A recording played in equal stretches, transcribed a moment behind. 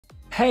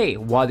Hey,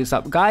 what is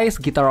up guys,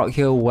 GuitarRock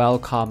here,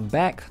 welcome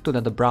back to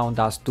another Brown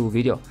Dust 2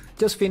 video.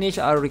 Just finished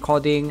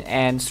recording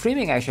and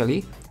streaming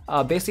actually.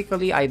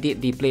 Basically I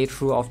did the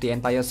playthrough of the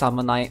entire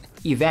Summer Night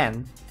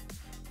event.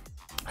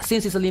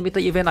 Since it's a limited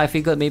event, I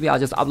figured maybe I'll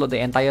just upload the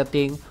entire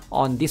thing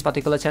on this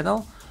particular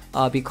channel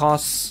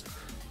because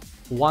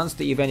once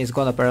the event is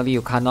gone, apparently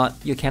you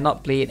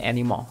cannot play it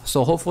anymore.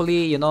 So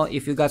hopefully, you know,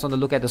 if you guys want to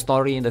look at the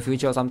story in the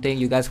future or something,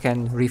 you guys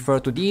can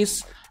refer to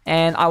these.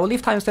 And I will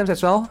leave timestamps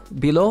as well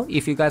below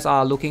if you guys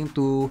are looking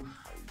to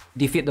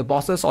defeat the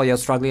bosses or you're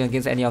struggling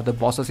against any of the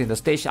bosses in the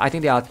stage. I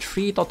think there are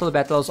 3 total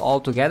battles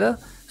altogether.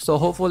 So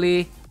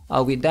hopefully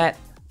with that,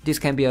 this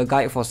can be a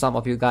guide for some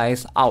of you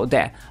guys out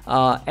there.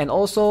 And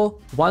also,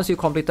 once you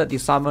completed the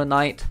Summer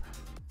Night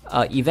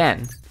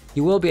event,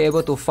 you will be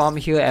able to farm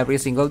here every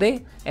single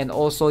day. And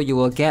also you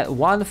will get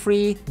 1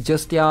 free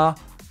Justia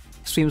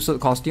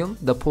swimsuit costume,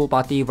 the pool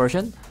party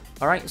version.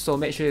 Alright, so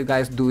make sure you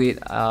guys do it.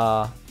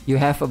 You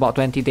have about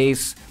 20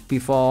 days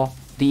before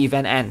the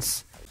event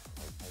ends.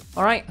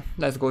 Alright,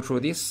 let's go through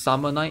this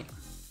Summer Night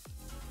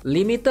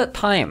limited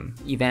time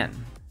event.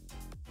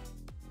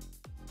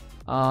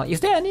 Is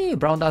there any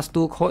Brown Dust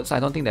 2 codes?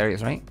 I don't think there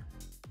is, right?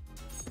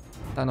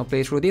 Time to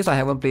play through this. I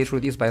haven't played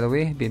through this, by the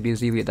way. Been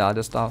busy with the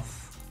other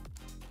stuff.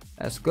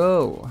 Let's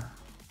go.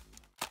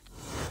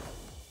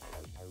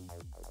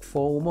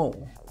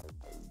 FOMO.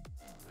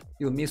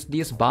 You missed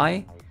this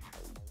by?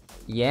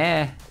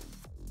 Yeah.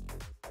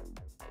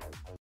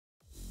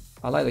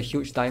 I like the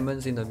huge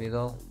diamonds in the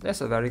middle.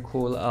 That's a very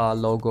cool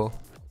logo.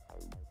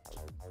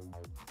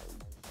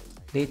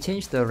 They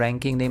changed the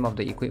ranking name of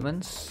the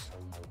equipments.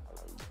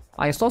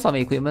 I saw some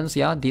equipments,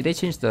 yeah. Did they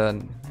change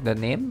the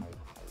name?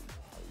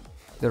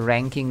 The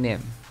ranking name.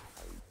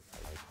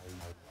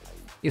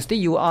 It's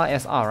the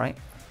URSR, right?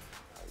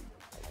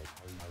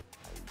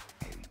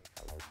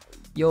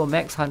 Yo,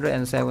 Max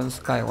 107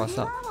 Sky, what's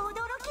up?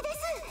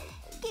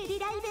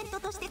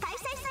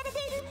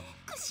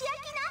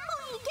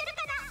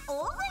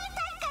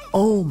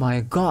 Oh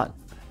my god,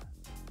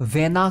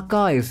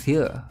 Venaka is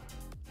here.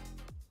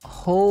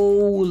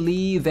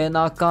 Holy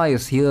Venaka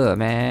is here,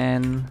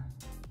 man.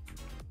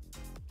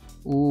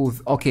 Ooh,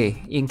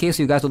 okay, in case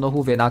you guys don't know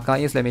who Venaka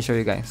is, let me show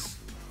you guys.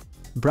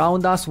 Brown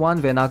Dust 1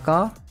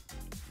 Venaka.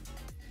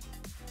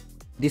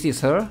 This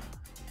is her.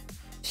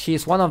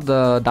 She's one of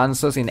the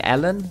dancers in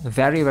Ellen.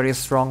 Very, very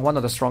strong, one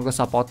of the strongest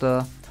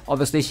supporter.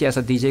 Obviously, she has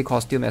a DJ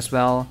costume as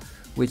well,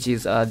 which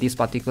is this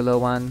particular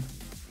one.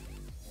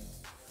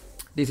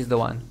 This is the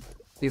one.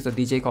 This is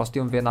the DJ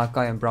costume,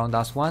 Venaka and Brown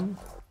Dust 1.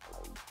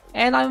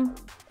 And I'm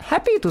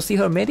happy to see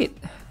her made it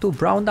to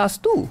Brown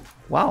Dust 2.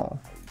 Wow.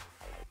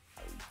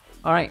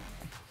 Alright.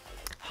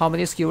 How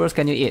many skewers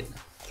can you eat?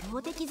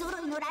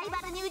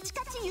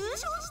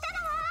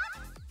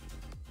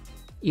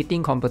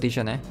 Eating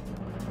competition, eh?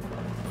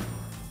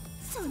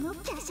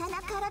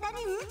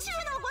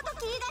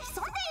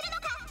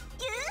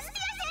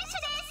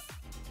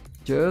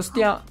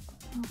 Justia.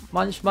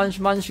 Munch,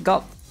 munch, munch,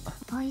 gulp.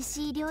 美味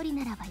しい料理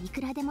ならばい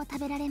くらでも食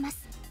べられます。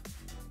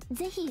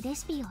ぜひレ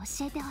シピを教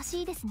えてほ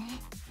しいですね。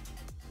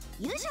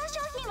優勝商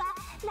品は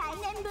来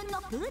年分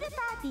のプールパ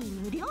ーティ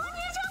ー無料入場券。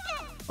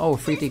Oh,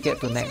 free ticket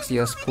to next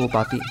year's pool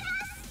party.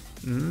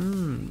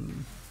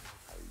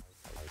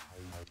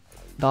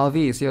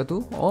 Dalvi is here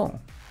too? Oh.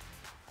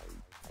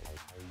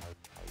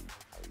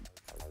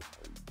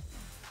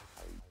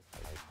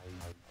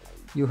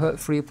 You heard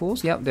free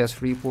pools? Yep, there's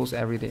free pools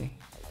every day.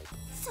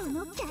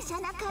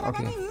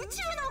 Okay.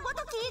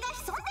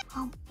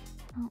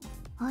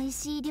 美味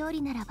しい料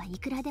理ならばい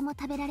くらでも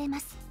食べられま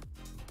す。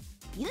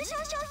優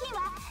勝商品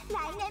は来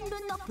年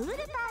分のプール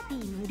パーテ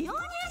ィー無料入場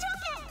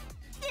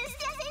券。ユス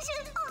ティア選手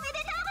おめで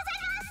とう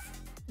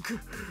ございま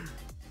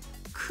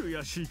す。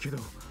悔しいけど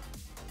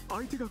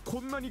相手が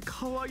こんなに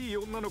可愛い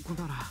女の子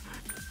なら。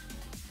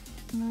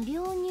無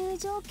料入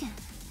場券。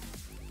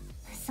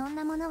そん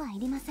なものはい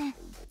りません。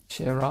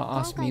Shara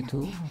asked me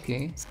to.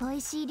 Okay. 美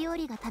味しい料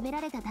理が食べ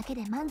られただけ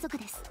で満足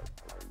です。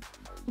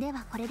で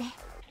はこれで。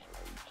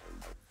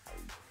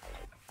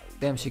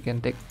Damn, she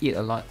can eat a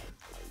lot.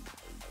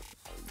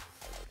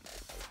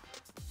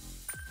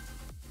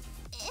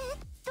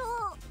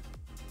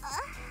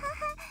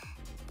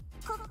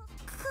 ここ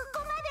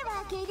まで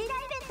はゲリライベン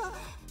ト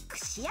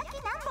串焼き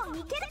何本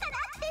いけるかな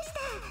でした。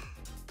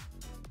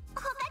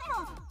他に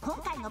も今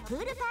回のプー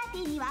ルパーテ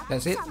ィーには様々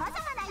なイ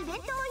ベントを用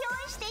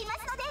意しています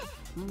ので、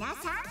皆さん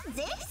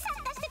ぜひ参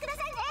加してくだ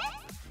さい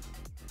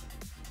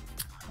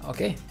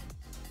ね。 Okay.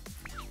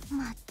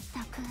 まっ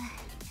たく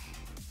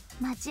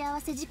待ち合わ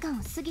せ時間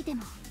を過ぎて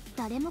も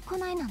誰も来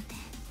ないなんて。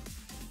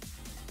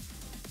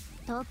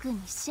特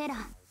にシェラ、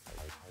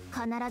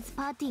必ず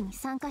パーティーに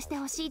参加して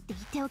ほしいって言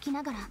っておき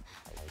ながら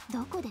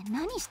どこで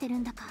何してる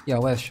んだか。 Yeah,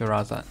 where's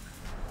Shiraza?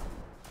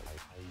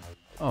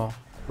 Oh,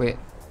 wait,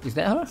 is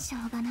that her? しょ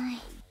うがない。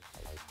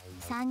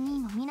3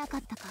人を見なか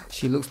ったか。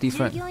 She looks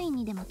different. 従業員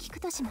にでも聞く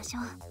としまし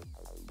ょう。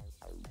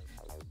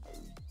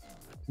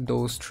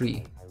 Those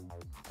 3.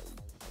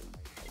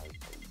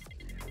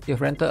 You've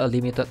rented a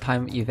limited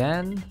time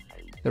event.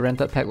 The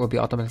rented pack will be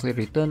automatically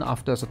returned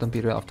after a certain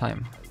period of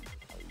time.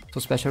 So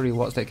special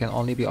rewards that can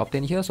only be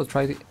obtained here, so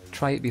try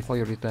it before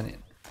you return it.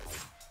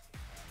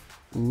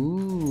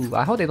 Ooh,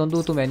 I hope they don't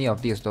do too many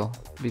of these though,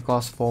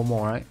 because 4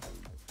 more, right?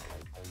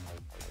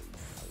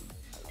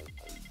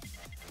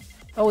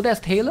 Oh,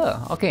 that's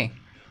Taylor. Okay.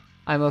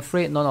 I'm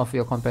afraid none of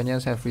your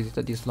companions have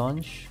visited this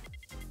launch.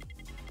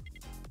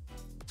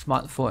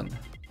 Smartphone.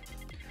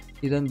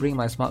 Didn't bring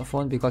my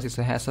smartphone because it's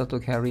a hassle to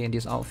carry in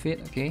this outfit,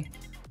 okay?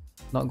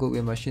 Not good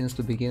with machines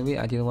to begin with,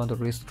 I didn't want to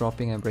risk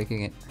dropping and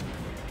breaking it.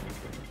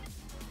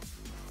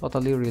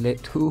 Totally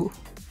relate to.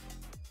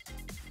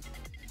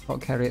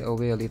 Got carried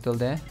away a little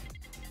there.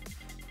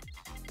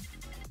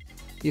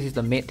 This is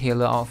the Maid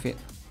Taylor outfit.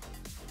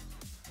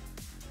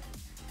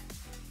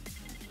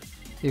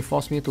 They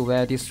forced me to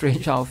wear this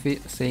strange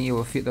outfit, saying it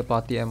will fit the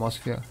party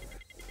atmosphere.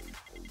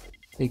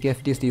 They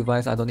gave this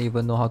device I don't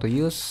even know how to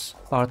use.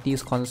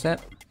 Party's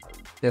concept.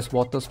 There's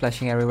water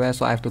splashing everywhere,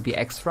 so I have to be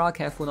extra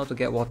careful not to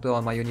get water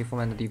on my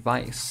uniform and the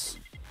device.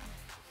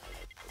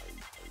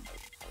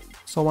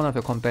 Saw one of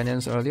your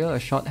companions earlier, a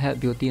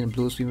short-haired beauty in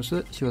blue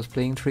swimsuit. She was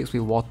playing tricks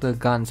with water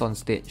guns on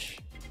stage.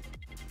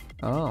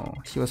 Oh,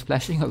 she was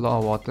splashing a lot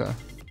of water.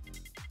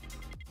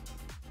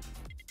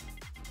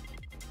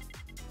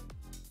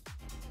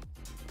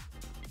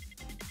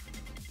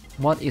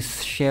 What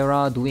is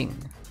Shera doing?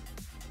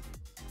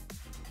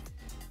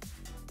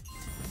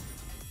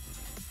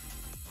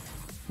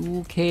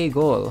 $2K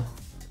goal.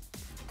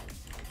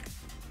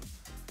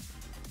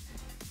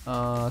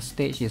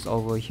 Stage is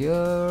over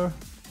here.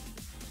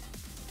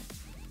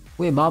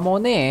 Wait,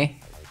 Mamone?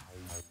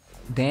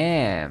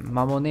 Damn,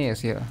 Mamone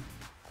is here.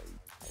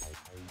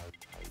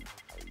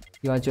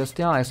 You are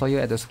Justin, I saw you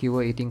at the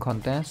skewer eating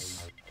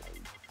contest.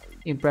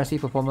 Impressive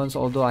performance,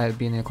 although I had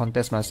been in a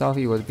contest myself,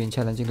 it would have been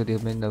challenging to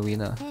determine the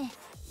winner.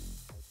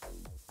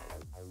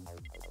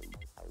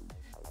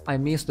 I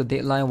missed the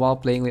deadline while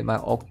playing with my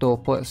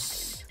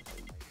octopus.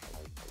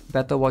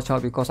 Better watch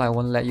out because I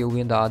won't let you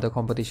win the other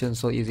competition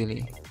so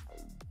easily.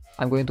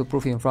 I'm going to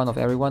prove in front of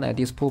everyone at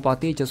this pool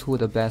party just who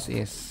the best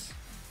is.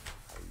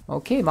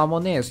 Okay,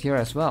 Mamone is here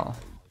as well.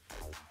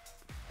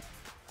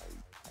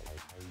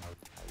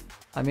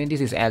 I mean,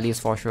 this is Alice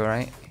for sure,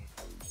 right?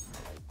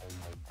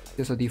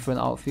 Just a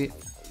different outfit.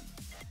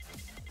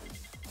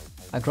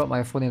 I dropped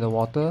my phone in the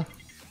water.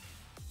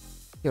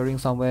 Hearing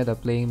somewhere the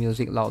playing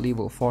music loudly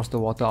will force the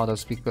water out of the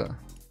speaker.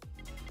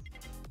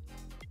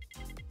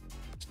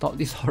 Stop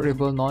this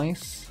horrible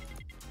noise.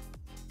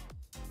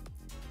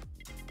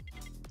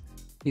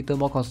 Little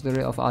more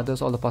considerate of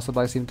others, all the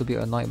passersby seem to be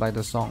annoyed by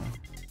the song.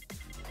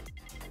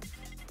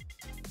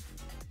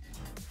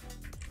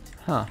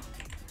 Huh.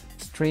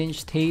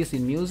 Strange taste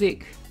in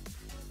music.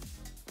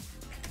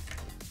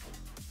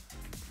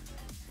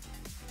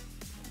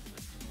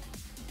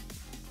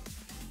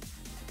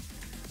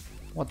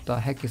 What the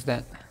heck is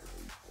that?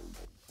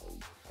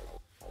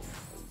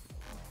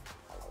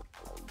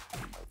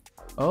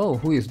 Oh,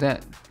 who is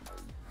that?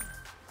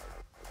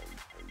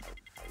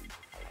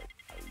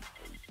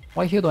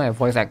 Why here don't have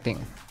voice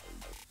acting?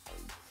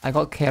 I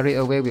got carried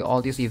away with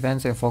all these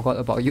events and forgot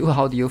about you.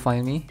 How do you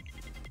find me?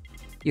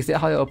 Is that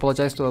how you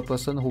apologize to a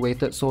person who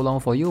waited so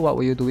long for you? What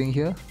were you doing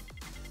here?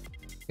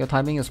 Your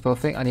timing is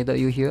perfect. I needed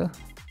you here.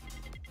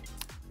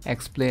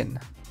 Explain.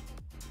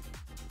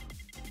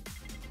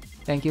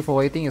 Thank you for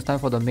waiting. It's time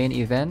for the main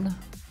event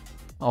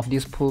of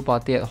this pool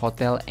party at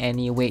Hotel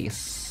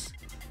Anyways.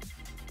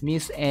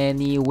 Miss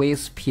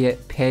Anyways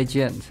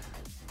pageant.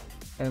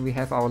 And we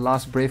have our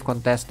last brave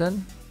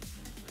contestant,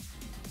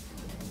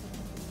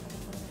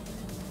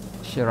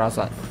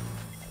 Shirazad.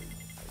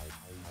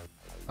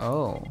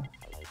 Oh.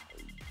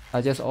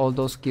 Are just all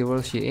those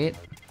skewers she ate?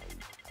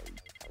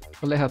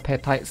 Don't let her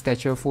petite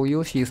stature fool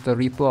you. She is the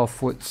reaper of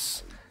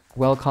foods.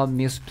 Welcome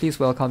Miss, please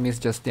welcome Miss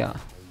Justia.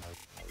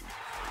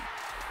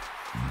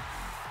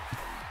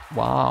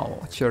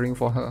 Wow, cheering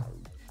for her.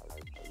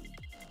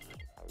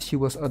 She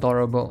was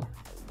adorable.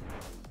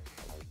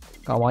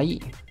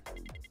 Kawaii.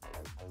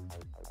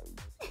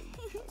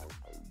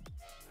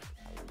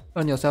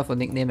 Earn yourself a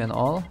nickname and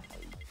all.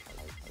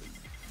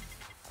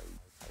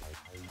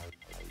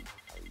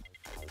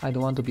 I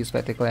don't want to be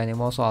spectacle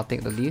anymore, so I'll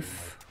take the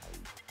leaf.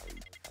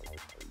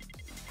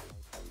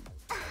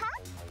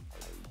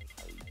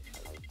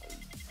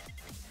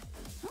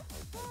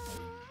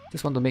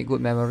 Just want to make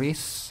good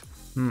memories.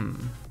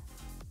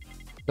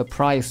 The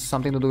prize,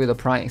 something to do with the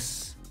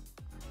prize.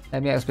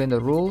 Let me explain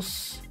the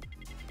rules.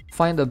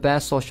 Find the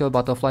best social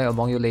butterfly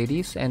among you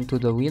ladies, and to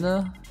the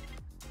winner,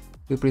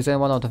 we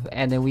present one of the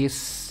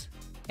Anyways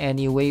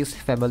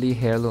family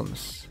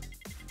heirlooms.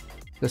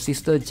 The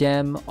sister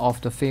gem of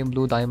the famed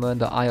blue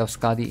diamond, the Eye of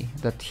Skadi,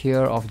 the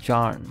Tear of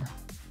Jarn.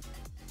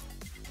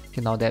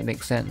 Okay, now that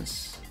makes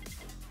sense.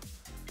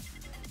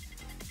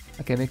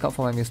 I can make up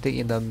for my mistake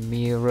in the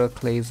mirror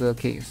glazer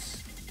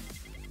case.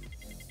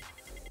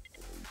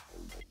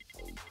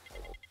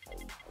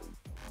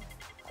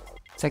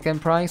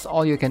 Second prize,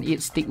 all you can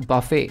eat steak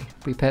buffet,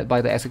 prepared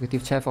by the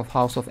executive chef of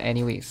House of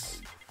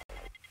Anyways.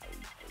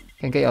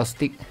 Can get your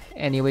steak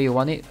any way you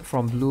want it,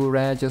 from blue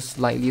rare, just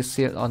slightly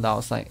seared on the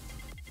outside.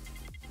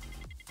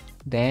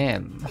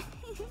 Damn.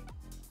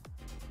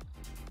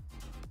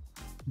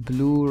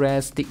 Blue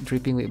rare stick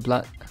dripping with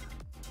blood.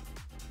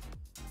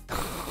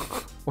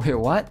 Wait,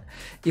 what?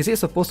 Is it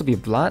supposed to be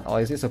blood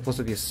or is it supposed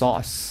to be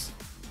sauce?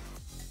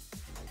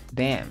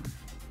 Damn.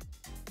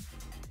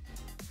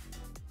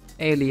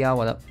 Hey Leah,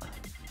 what up?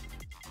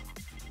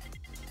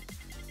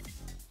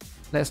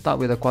 Let's start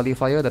with the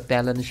qualifier, the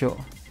talent show.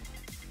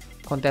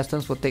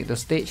 Contestants will take the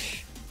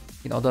stage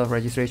in order of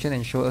registration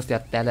and show us their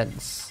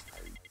talents.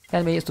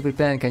 10 minutes to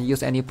prepare and can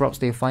use any props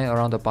they find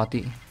around the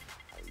party.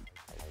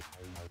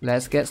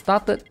 Let's get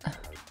started.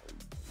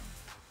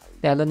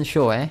 Talent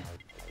show, eh?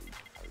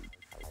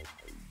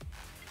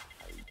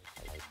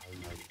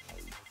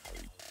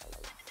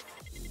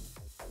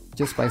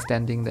 Just by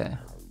standing there.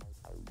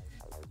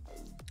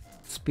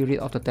 Spirit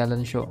of the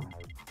talent show.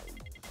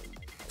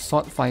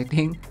 Sword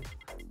fighting.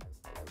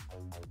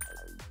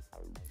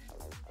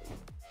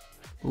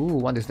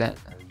 Ooh, what is that?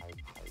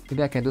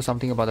 Maybe I can do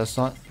something about the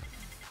sword.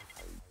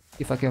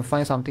 If I can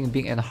find something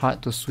big and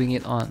hard to swing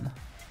it on.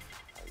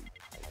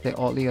 That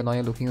oddly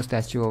annoying looking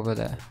statue over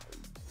there.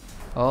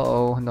 Uh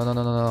oh,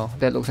 no.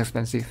 That looks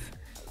expensive.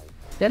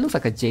 That looks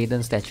like a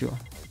Jaden statue.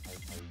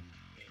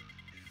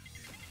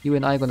 You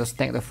and I are gonna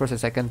stack the first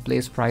and second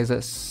place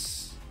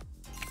prizes.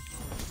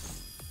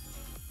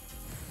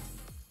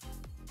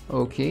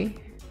 Okay.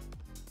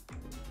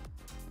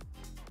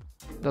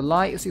 The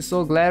lights is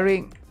so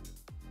glaring.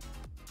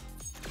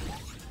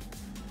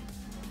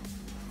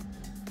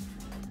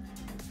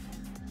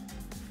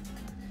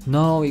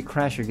 No, it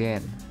crashed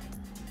again.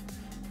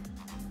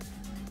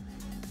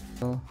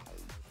 So,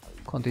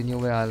 continue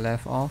where I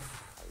left off.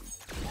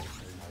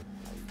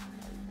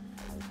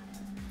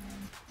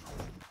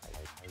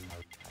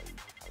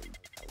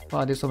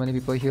 Why are there so many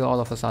people here all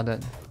of a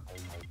sudden?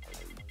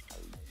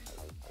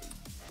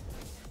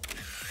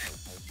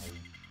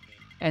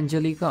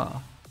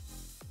 Angelica.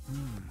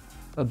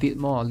 A bit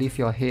more, lift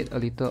your head a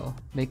little.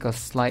 Make a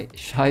slight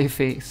shy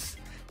face.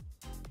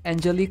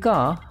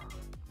 Angelica?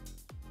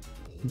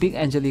 Big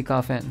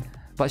Angelica fan.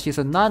 But she's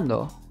a nun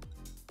though.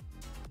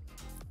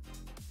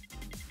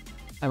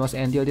 I must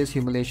endure this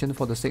humiliation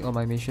for the sake of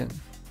my mission.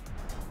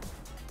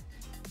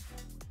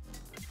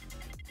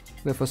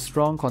 We have a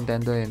strong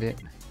contender in it.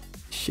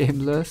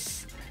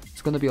 Shameless.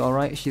 It's gonna be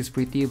alright, she's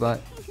pretty,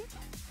 but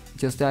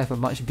just that I have a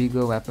much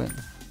bigger weapon.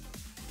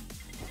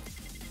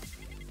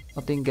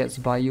 Nothing gets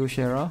by you,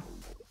 Shara.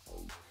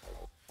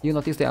 You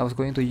noticed that I was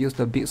going to use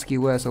the big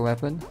skewer as a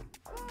weapon?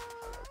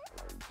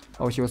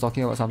 Oh, she was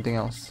talking about something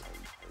else.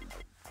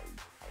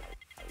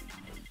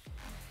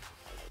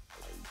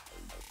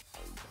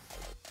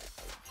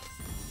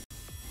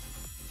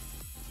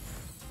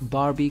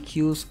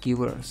 Barbecue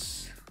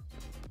skewers.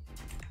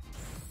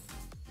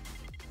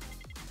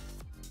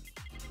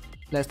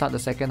 Let's start the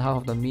second half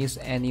of the Miss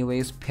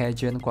Anyways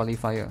pageant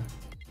qualifier.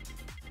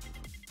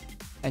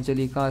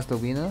 Angelica is the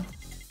winner.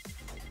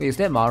 Wait, is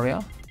that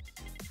Maria?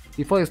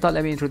 Before you start,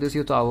 let me introduce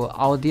you to our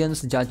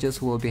audience judges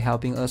who will be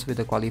helping us with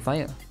the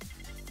qualifier.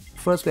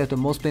 First, we have the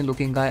most plain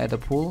looking guy at the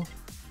pool,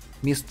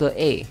 Mr.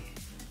 A.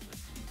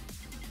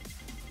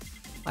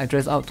 I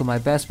dress up to my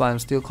best, but I'm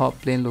still called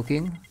plain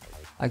looking.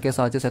 I guess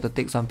I'll just have to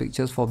take some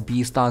pictures for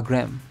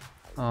B-Stargram.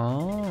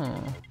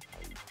 Oh.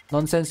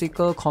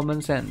 Nonsensical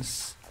common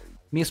sense.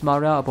 Miss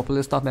Maria, a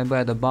popular staff member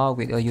at the bar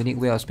with a unique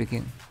way of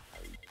speaking.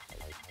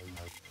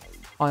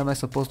 How am I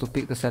supposed to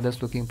pick the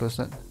saddest looking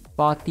person?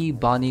 Party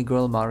Bunny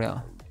Girl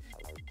Maria.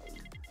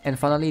 And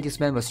finally, this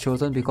man was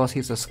chosen because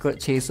he's a skirt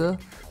chaser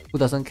who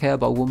doesn't care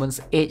about women's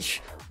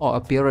age or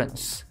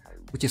appearance,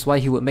 which is why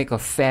he would make a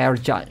fair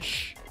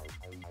judge.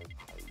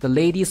 The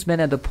ladies' man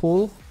at the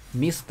pool,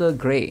 Mr.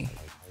 Grey.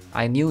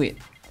 I knew it.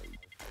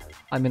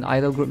 I'm an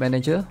idol group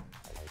manager.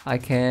 I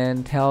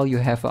can tell you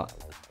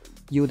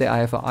that I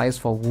have eyes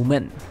for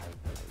women.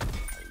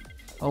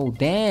 Oh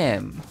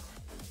damn!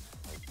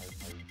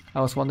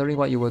 I was wondering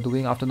what you were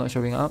doing after not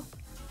showing up.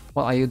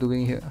 What are you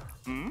doing here?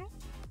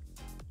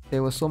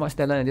 There was so much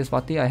talent in this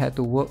party, I had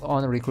to work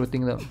on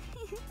recruiting them.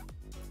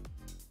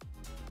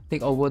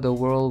 Take over the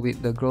world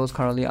with the girls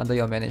currently under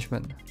your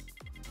management.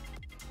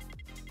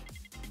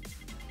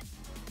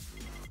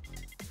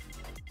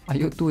 Are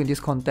you two in this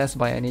contest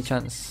by any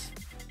chance?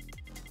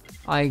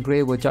 I,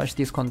 Grey, will judge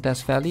this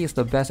contest fairly. It's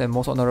the best and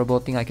most honorable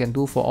thing I can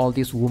do for all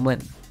these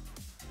women.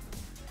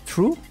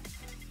 True?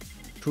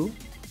 True?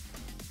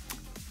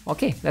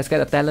 Okay, let's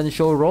get a talent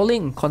show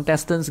rolling.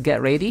 Contestants,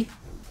 get ready.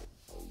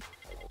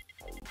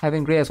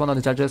 Having Grey as one of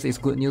the judges is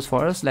good news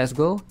for us. Let's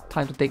go.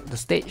 Time to take the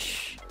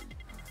stage.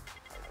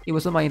 It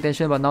wasn't my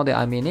intention, but now that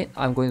I'm in it,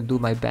 I'm going to do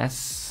my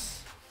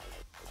best.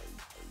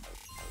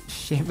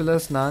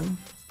 Shameless nun.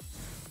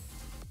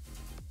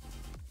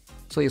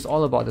 So it's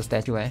all about the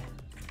statue, eh?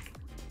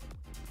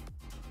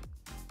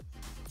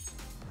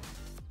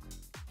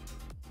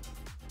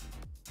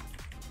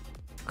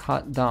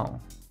 Cut down.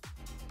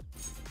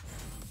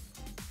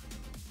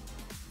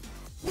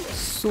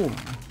 Zoom.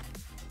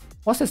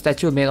 What's the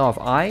statue made of?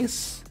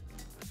 Eyes?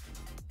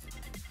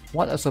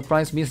 What a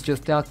surprise, Miss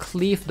Justia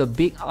cleaved the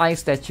big eye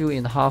statue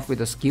in half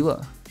with a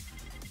skewer.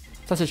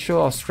 Such a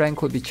show of strength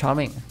could be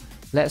charming.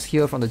 Let's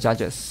hear from the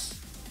judges.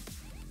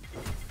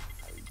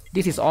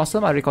 This is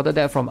awesome. I recorded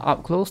that from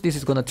up close. This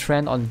is gonna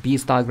trend on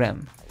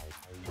Beastagram.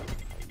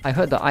 I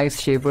heard the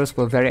ice shavers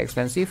were very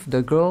expensive.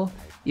 The girl,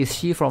 is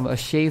she from a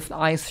shaved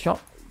ice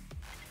shop?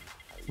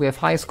 We have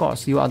high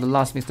scores. You are the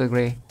last, Mr.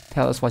 Grey.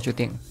 Tell us what you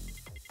think.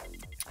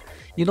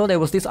 You know, there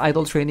was this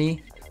idol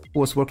trainee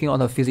who was working on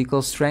her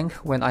physical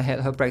strength when I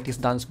had her practice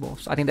dance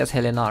moves. I think that's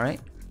Helena,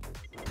 right?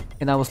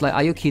 And I was like,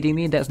 are you kidding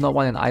me? That's not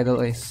what an idol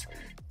is.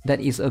 That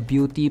is a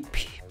beauty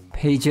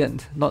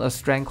pageant, not a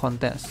strength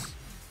contest.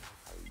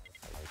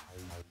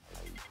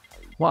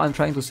 What I'm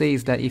trying to say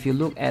is that if you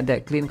look at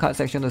that clean cut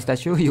section of the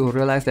statue, you will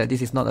realize that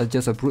this is not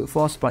just a brute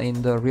force, but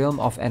in the realm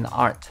of an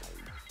art.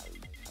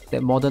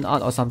 That modern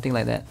art or something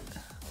like that.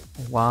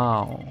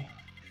 Wow.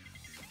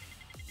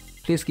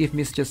 Please give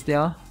Miss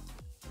Justia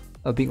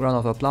a big round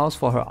of applause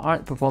for her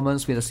art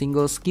performance with a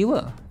single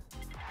skewer.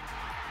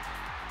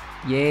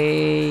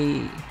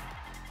 Yay!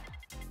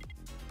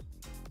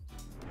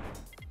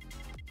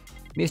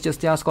 Miss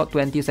Justia scored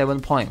 27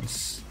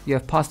 points. You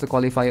have passed the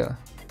qualifier.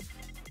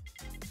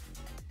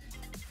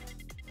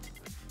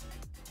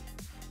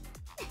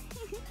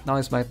 Now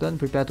it's my turn.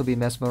 Prepare to be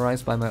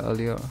mesmerized by my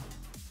earlier.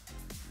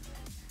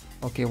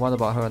 Okay, what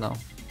about her now?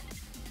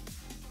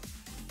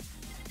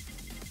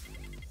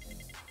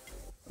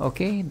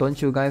 Okay, don't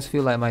you guys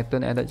feel like my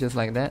turn ended just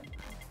like that?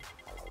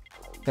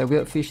 That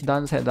weird fish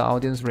dance had the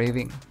audience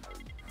raving.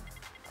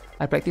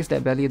 I practiced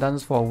that belly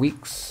dance for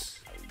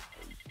weeks.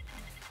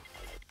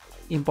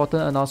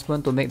 Important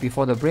announcement to make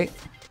before the break.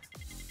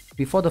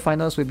 Before the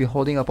finals, we'll be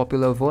holding a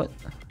popular vote.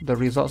 The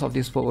results of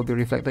this vote will be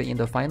reflected in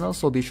the finals,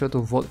 so be sure to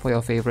vote for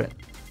your favorite.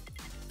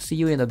 See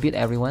you in a bit,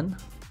 everyone.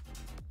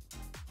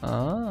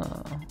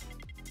 Ah.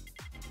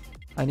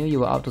 I knew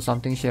you were up to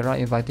something, Shera,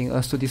 inviting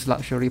us to this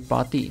luxury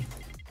party.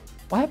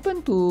 What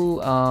happened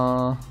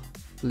to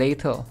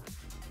later?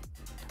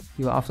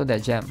 You were after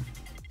that jam.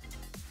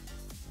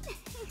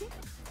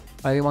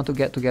 I really want to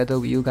get together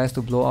with you guys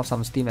to blow off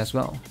some steam as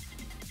well.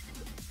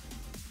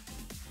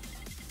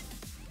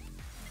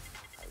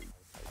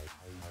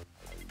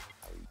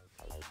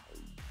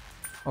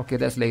 Okay,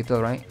 that's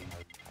later, right?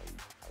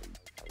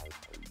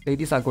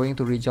 Ladies are going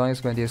to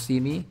rejoice when they see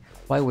me.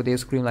 Why would they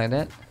scream like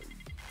that?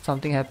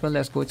 Something happened,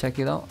 let's go check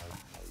it out.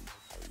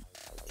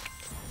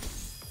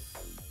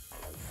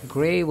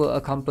 Grey will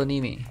accompany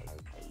me.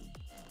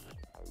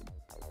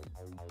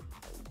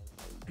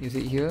 Is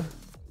it here?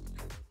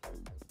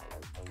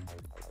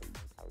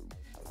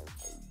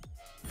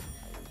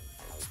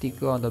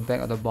 Sticker on the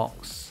back of the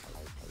box.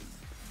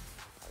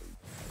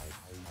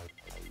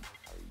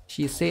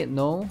 She said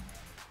no.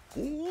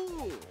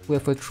 We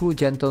have a true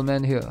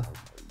gentleman here.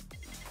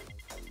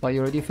 But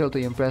you already failed to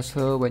impress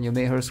her when you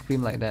made her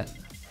scream like that.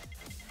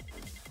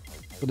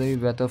 Wouldn't it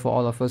be better for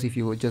all of us if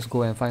you would just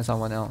go and find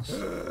someone else?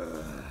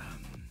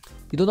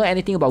 You don't know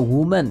anything about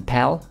women,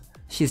 pal.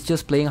 She's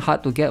just playing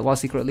hard to get while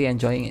secretly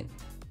enjoying it.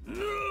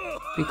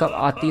 Pickup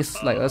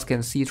artists like us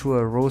can see through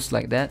a rose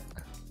like that.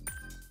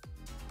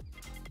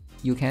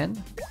 You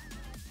can?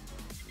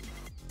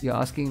 You're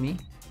asking me?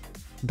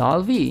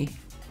 Dalvi?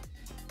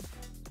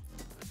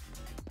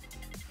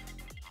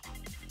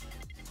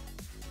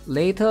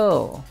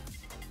 Later.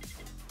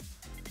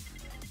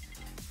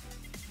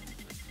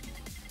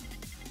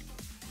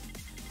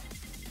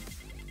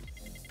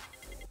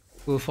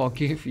 We'll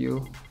forgive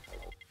you.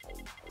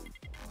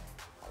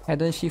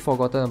 Hadn't she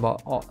forgotten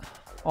about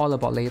all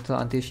about later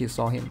until she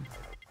saw him?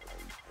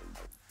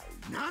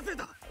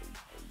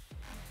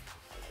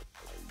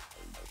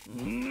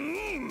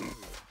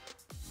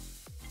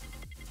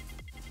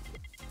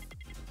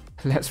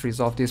 Let's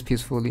resolve this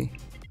peacefully.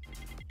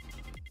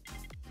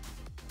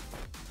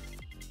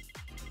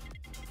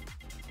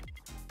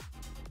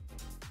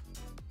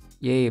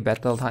 Yay,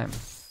 battle time.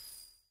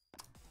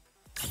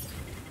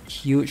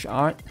 Huge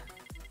art.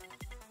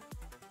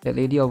 That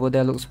lady over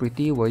there looks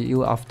pretty. Were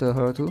you after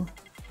her too?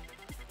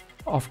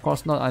 Of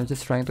course not, I'm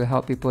just trying to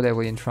help people that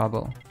were in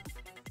trouble.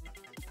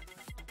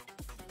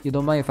 You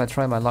don't mind if I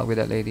try my luck with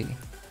that lady?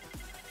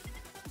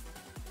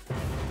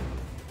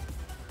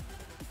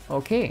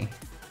 Okay.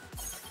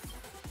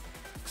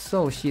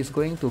 So she's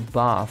going to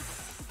buff.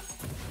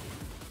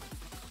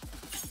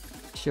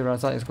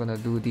 Shiraza is gonna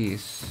do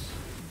this.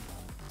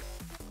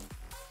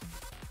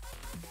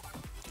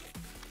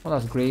 What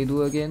does Grey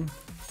do again?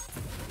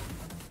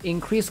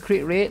 Increase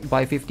crit rate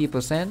by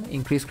 50%,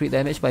 increase crit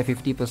damage by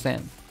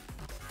 50%.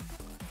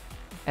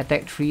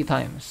 Attack 3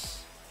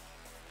 times.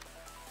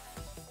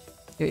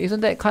 Isn't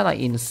that kinda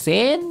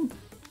insane?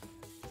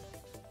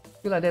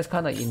 I feel like that's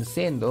kinda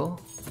insane though.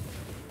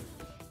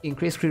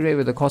 Increase crit rate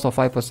with the cost of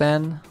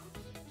 5%.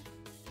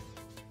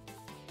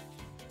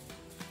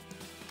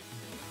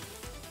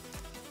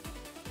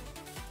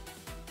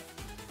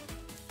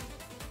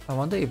 I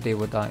wonder if they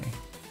will die.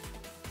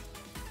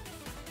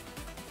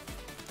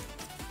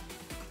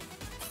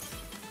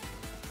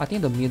 I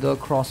think the middle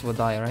cross will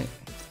die, right?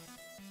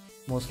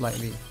 Most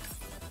likely.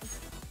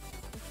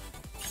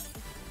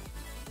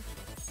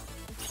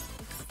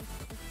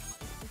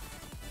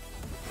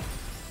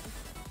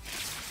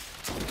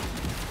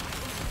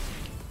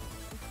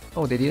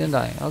 Oh, they didn't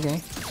die.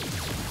 Okay.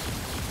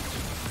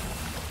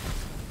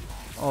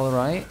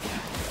 Alright.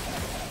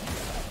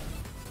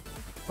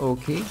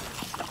 Okay.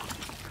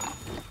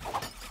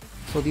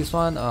 So this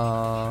one,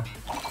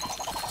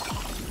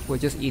 we're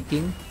just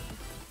eating.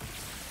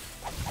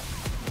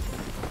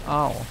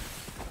 Ow.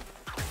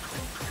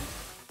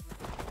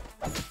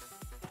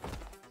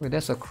 Wait,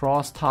 that's a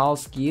cross tile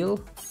skill.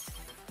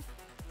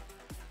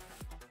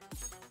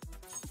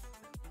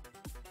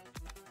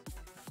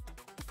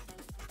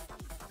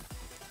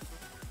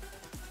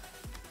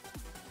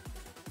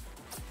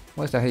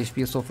 Why is the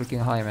HP so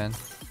freaking high, man?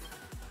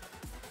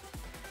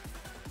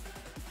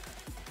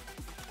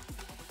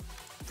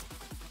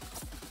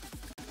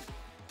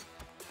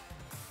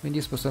 I mean,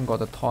 this person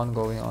got a taunt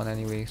going on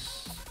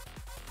anyways.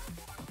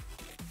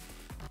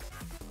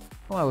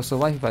 Oh, I will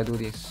survive if I do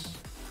this.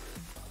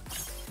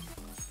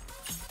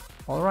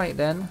 Alright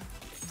then.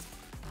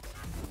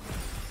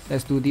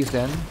 Let's do this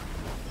then.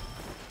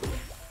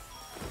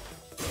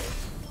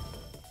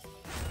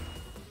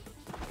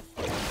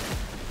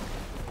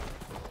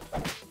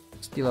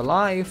 Still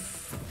alive.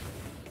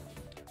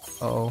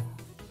 Uh-oh.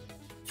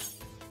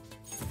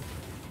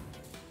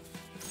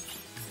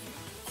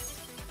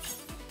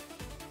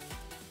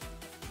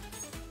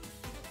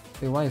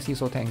 Wait, why is he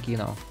so tanky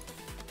now?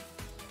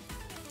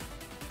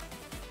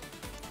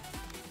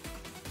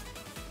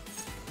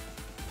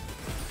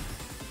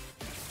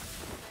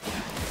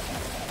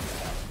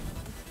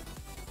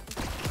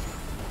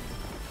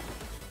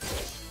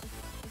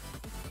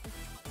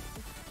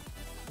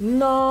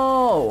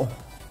 No!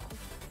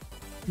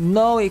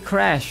 No, it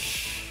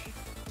crashed!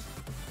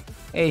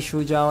 Hey,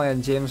 Shujao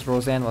and James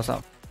Roseanne, what's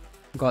up?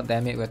 God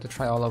damn it, we have to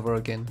try all over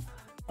again.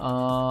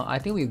 I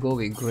think we go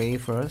with Grey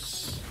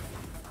first.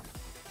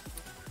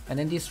 And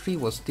then this tree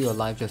was still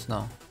alive just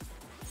now.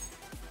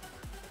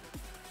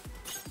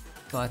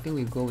 So I think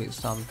we go with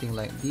something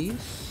like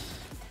this.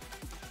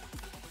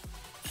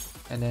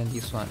 And then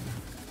this one.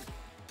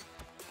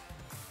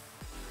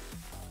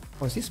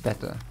 Oh, is this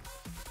better?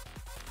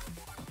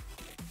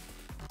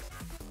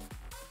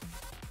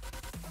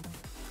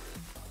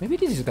 Maybe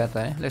this is better,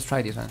 eh? Let's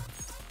try this one.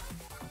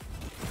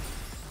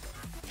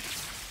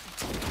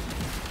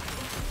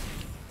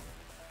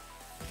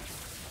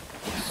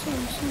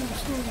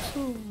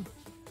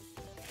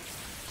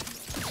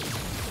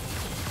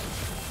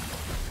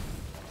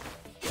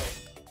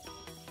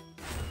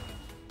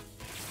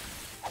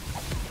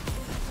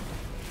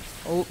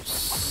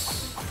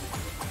 Oops.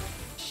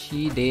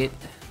 She did.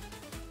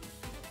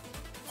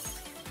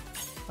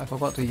 I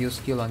forgot to use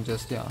skill on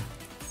just, yeah.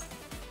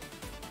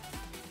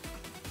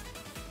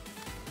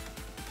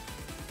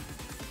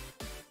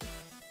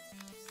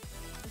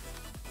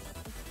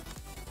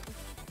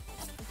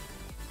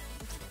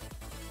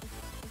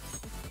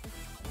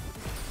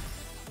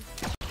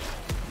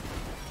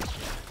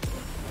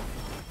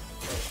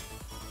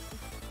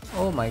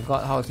 Oh my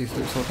god, how is this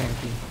dude so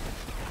tanky?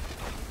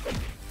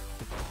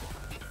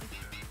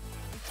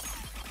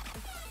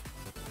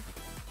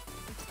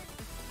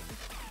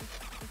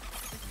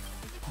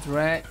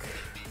 Drag.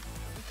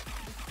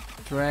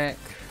 Drag.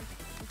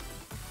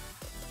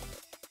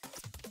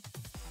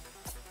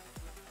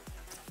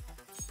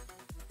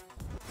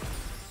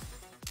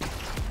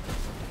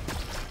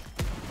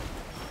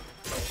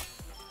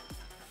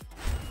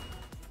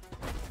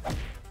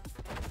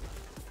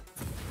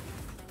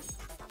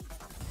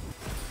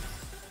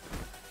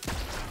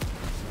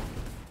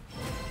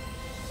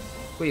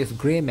 Wait, is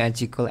Grey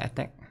magical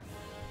attack?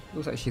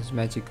 Looks like she's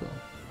magical.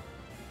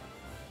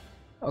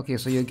 Okay,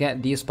 so you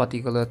get this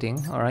particular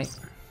thing, alright.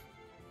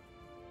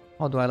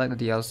 How do I like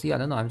the DLC? I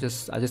don't know, I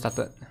just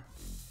started.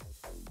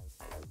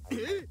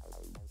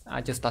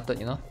 I just started,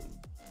 you know.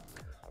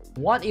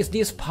 What is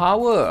this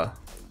power?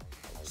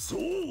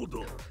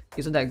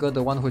 Isn't that girl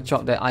the one who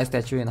chopped that ice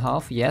statue in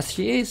half? Yes,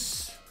 she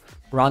is.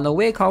 Run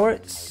away,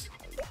 cowards.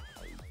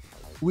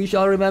 We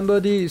shall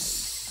remember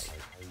this.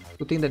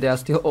 To think that there are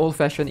still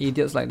old-fashioned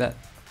idiots like that.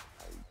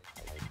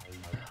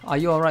 Are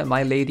you alright,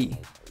 my lady?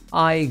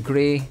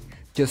 Grey,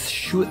 just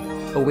shoot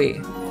away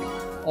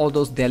all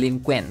those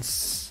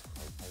delinquents.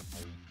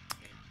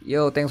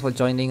 Yo, thanks for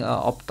joining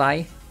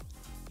Optai.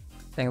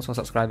 Thanks for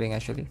subscribing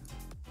actually.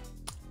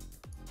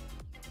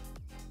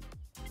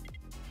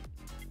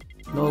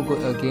 No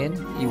good again.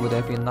 It would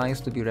have been nice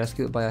to be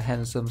rescued by a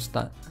handsome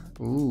stud.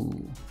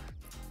 Ooh.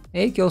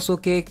 Hey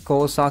Kyosuke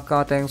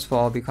Kosaka, thanks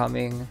for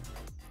becoming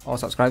or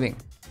subscribing.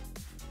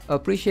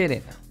 Appreciate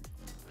it.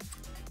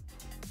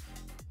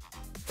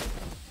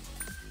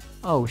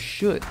 Oh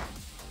shoot.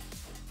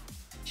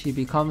 She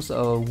becomes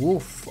a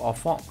wolf or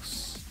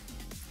fox.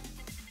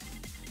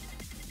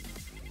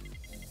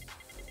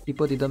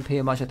 People didn't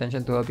pay much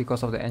attention to her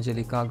because of the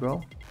Angelica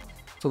girl,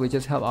 so we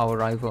just help our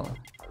rival.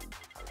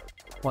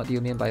 What do you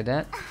mean by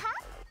that?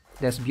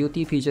 There's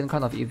beauty pigeon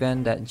kind of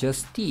event that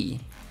just T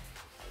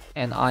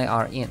and I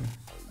are in.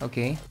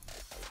 Okay.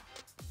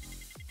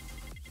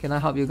 Can I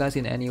help you guys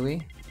in any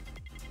way?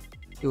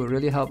 It would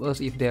really help us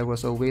if there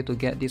was a way to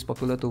get this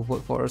popular to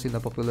vote for us in the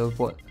popular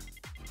vote.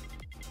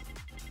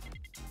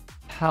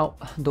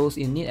 Help those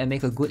in need and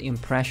make a good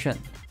impression.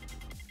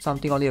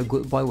 Something only a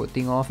good boy would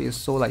think of is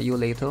so like you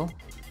later.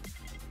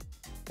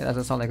 That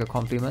doesn't sound like a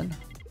compliment.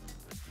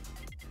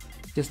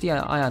 Justy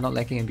and I are not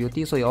lacking in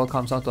beauty, so it all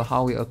comes down to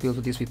how we appeal to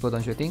these people,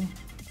 don't you think?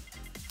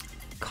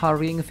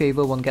 Currying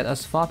favor won't get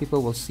us far,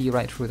 people will see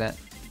right through that.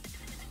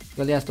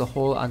 Really has to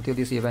hold until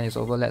this event is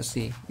over. Let's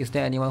see. Is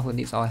there anyone who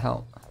needs our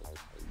help?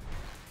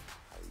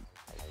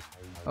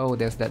 Oh,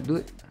 there's that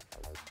dude.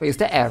 Wait, is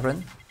that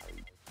Aaron?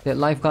 That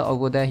lifeguard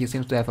over there, he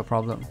seems to have a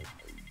problem.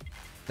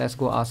 Let's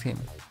go ask him.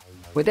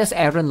 Wait, that's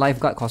Aaron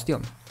lifeguard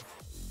costume.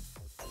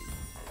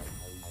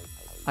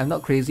 I'm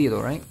not crazy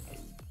though, right?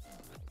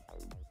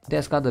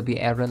 That's gotta be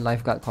Aaron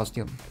lifeguard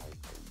costume.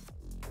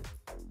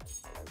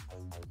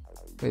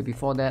 Wait,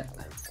 before that,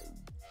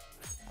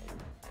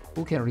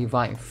 who can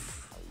revive?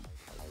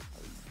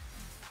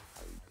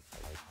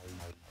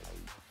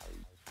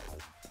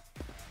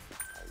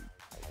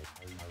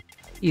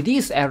 It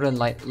is Aaron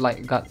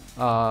lifeguard.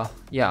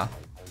 Yeah.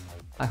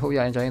 I hope you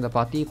are enjoying the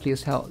party.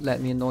 Please help.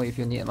 Let me know if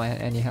you need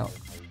any help.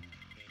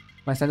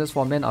 My standards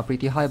for men are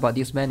pretty high, but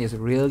this man is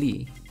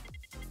really...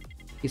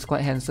 He's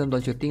quite handsome,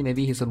 don't you think?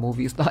 Maybe he's a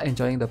movie star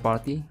enjoying the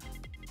party.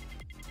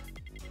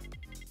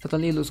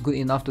 Certainly looks good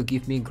enough to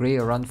give me Grey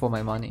a run for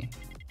my money.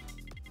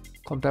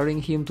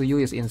 Comparing him to you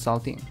is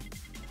insulting.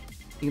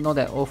 Ignore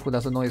that oaf who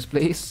doesn't know his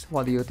place.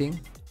 What do you think?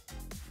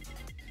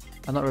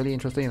 I'm not really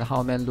interested in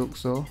how men look,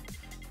 so...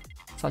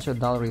 Such a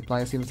dull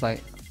reply. Seems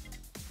like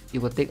it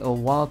would take a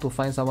while to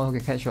find someone who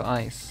can catch your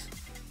eyes.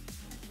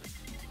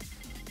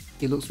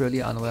 He looks really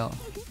unwell.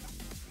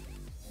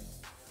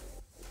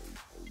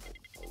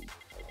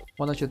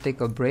 Why don't you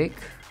take a break?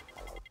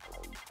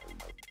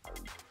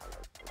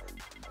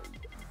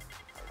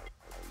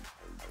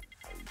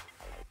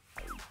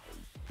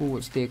 Who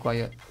would stay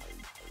quiet?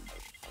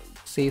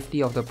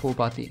 Safety of the pool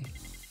party.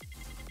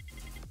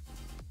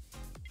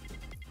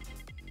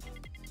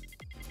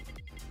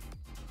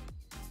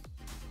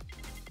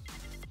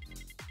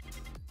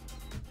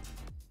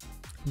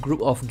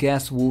 Group of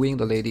guests wooing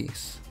the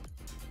ladies.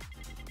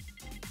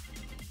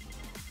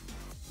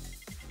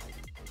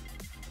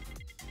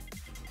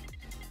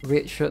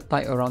 Red shirt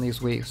tied around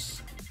his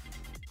waist.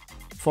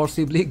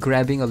 Forcibly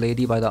grabbing a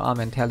lady by the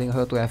arm and telling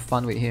her to have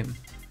fun with him.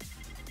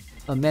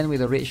 A man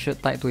with a red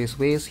shirt tied to his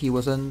waist. He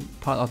wasn't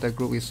part of the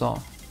group we saw.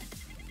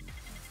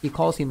 He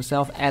calls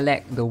himself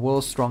Alec, the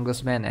world's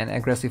strongest man, and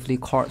aggressively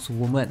courts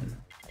women.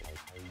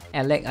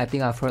 Alec, I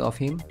think I've heard of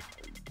him.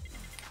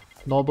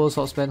 Noble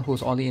swordsman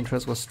whose only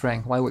interest was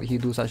strength. Why would he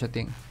do such a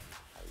thing?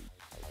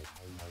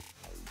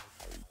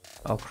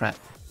 Oh crap.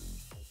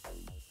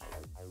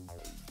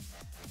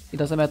 It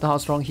doesn't matter how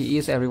strong he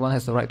is, everyone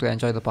has the right to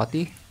enjoy the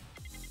party.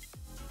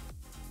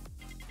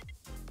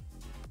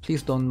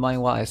 Please don't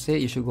mind what I say,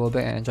 you should go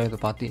back and enjoy the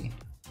party.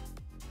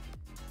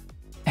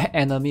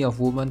 Enemy of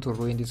woman to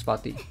ruin this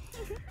party.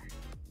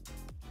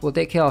 We'll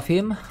take care of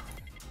him.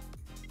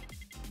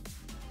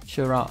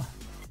 Sure.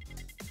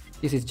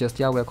 This is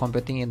Justia, we're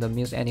competing in the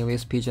Miss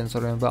Anyways pigeon, so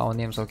remember our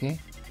names, okay?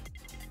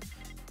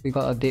 We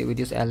got a date with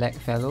this Alec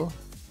fellow.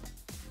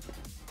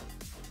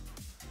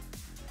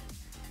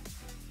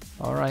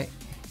 Alright.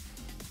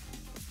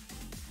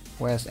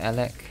 Where's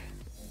Alec?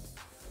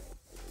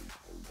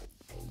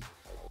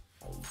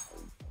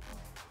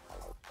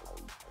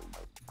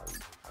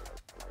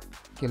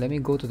 Okay, let me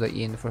go to the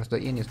inn first. The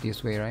inn is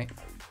this way, right?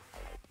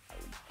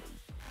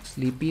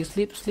 Sleepy,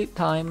 sleep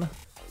time.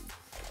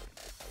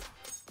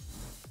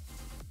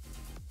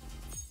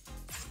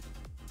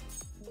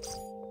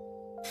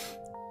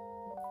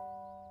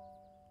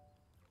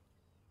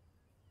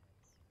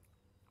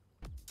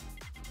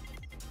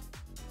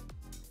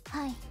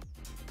 Hi.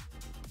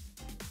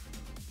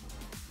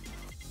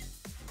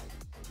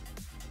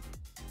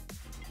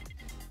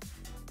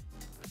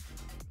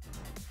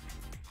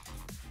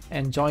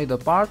 Enjoy the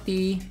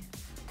party.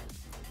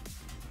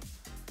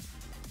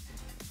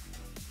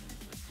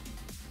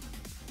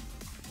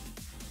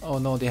 Oh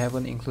no, they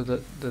haven't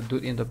included the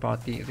dude in the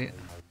party, is it?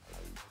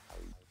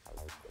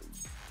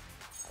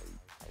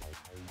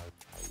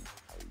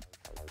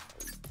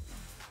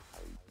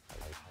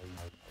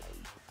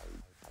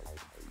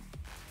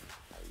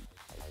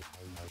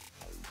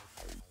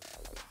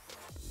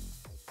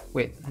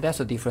 Wait, that's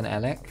a different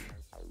Alec.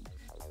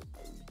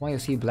 Why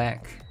is he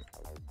black?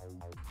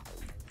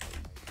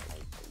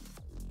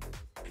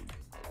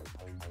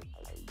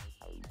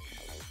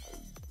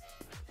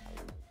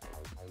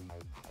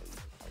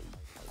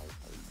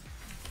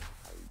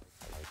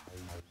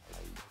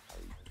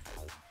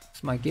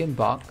 Is my game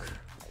bug?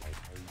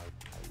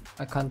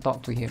 I can't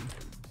talk to him.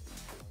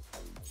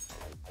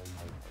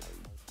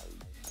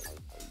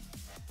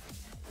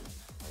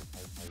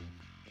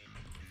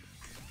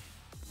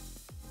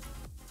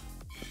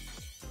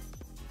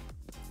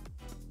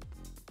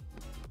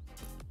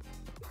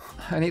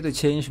 I need to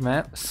change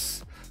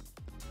maps.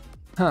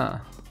 Huh.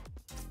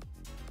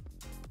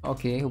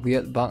 Okay,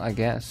 weird bug I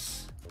guess.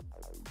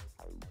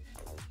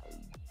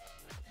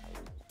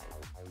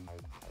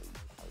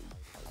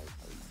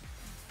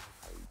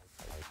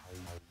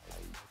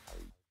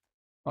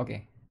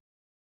 Okay.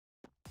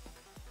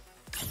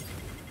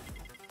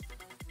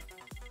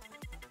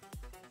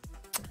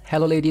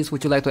 Hello ladies,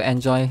 would you like to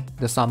enjoy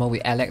the summer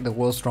with Alec, the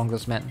world's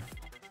strongest man?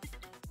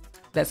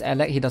 That's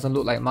Alec, he doesn't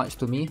look like much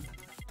to me.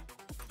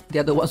 They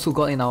are the ones who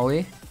got in our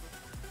way.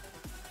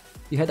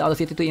 You had the other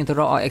city to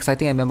interrupt our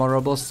exciting and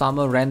memorable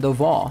summer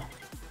rendezvous.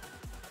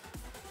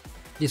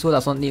 This world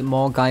does not need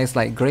more guys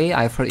like Grey,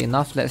 I've heard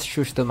enough, let's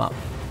shush them up.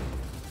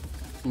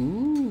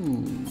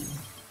 Ooh.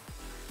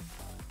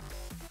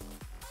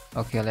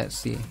 Okay, let's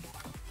see.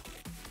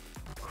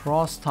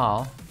 Cross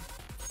tile.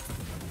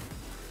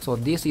 So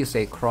this is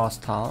a cross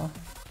tile.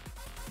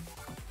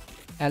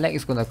 Alec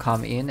is gonna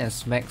come in and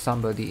smack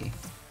somebody.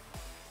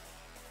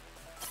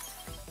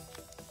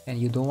 And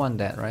you don't want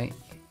that, right?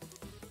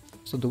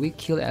 So do we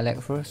kill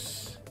Alec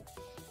first?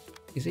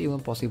 Is it even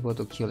possible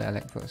to kill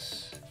Alec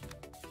first?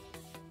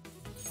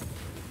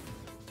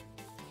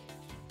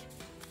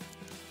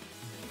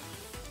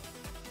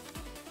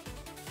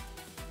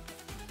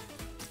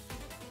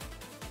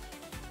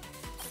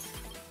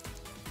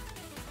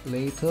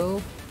 Later,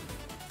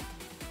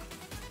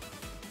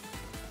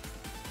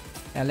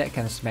 Alec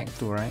can smack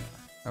too, right?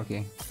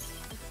 Okay.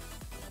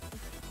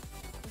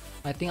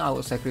 I think I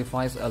would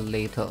sacrifice a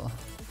later.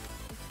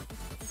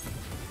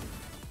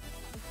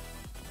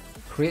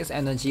 Creates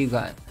energy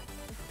guard.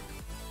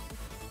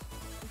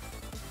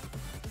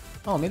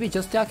 Oh, maybe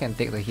Justia can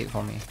take the hit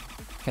for me.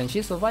 Can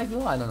she survive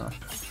though? I don't know.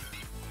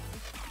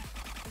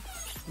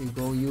 We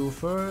go you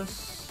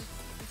first.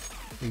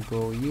 We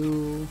go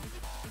you.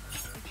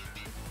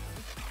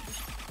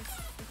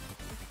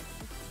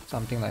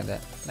 Something like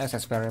that. Let's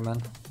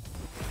experiment.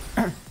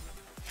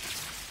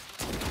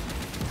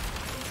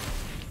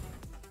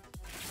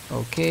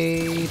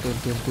 Okay.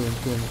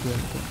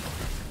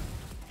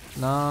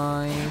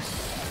 Nice.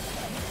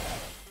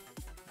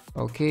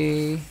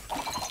 Okay.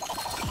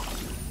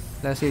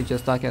 Let's see if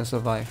Justa can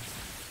survive.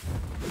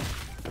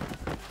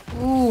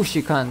 Ooh,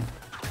 she can't.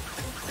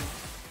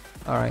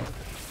 Alright.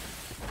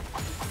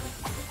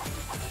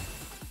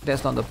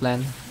 That's not the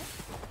plan.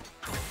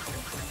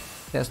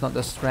 That's not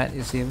the strat,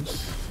 it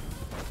seems.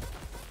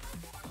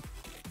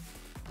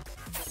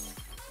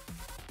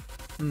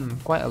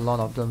 Quite a lot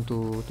of them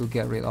to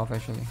get rid of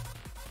actually.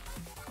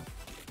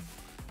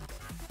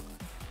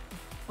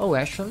 Oh,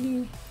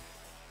 actually,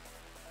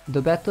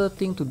 the better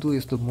thing to do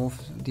is to move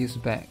this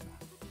back.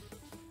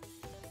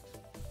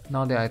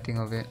 Now that I think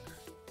of it.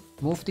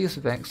 Move this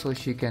back so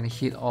she can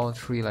hit all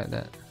three like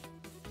that.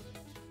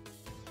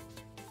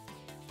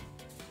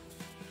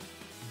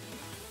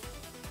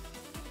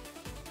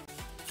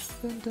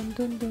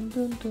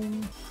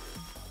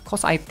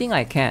 Cause I think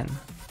I can.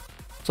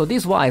 So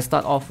this is what I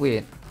start off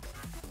with.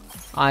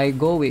 I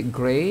go with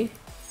Grey.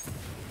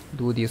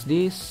 Do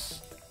this.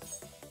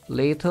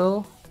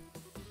 Later.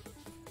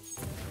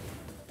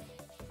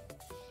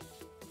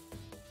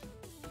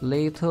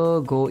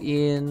 Go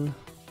in.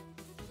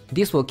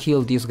 This will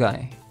kill this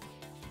guy.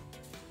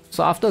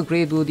 So after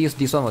Grey do this,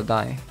 this one will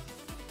die.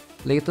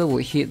 Later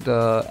will hit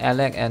the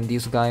Alec and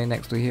this guy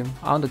next to him.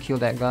 I want to kill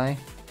that guy.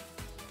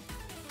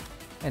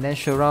 And then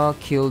Shura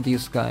kill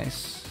these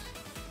guys.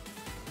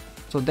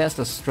 So that's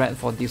the strat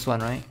for this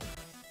one, right?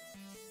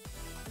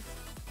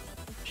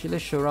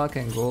 Shura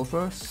can go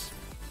first.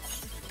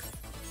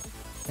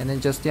 And then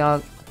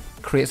Justia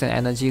creates an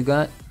energy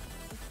guard.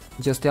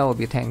 Justia will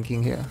be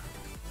tanking here.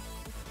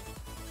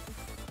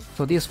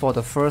 So this is for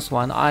the first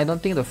one. I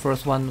don't think the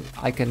first one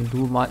I can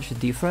do much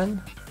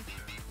different.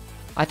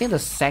 I think the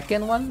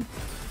second one,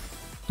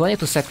 do I need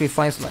to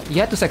sacrifice?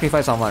 You have to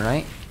sacrifice someone,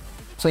 right?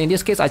 So in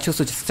this case, I choose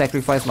to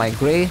sacrifice my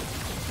Grey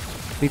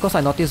because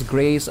I noticed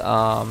Grey's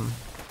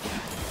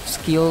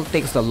skill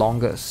takes the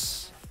longest.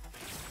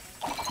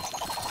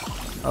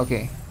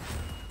 Okay.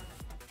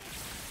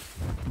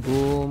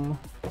 Boom.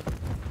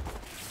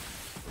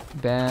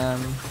 Bam.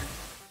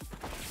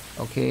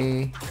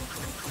 Okay.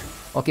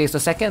 Okay, it's the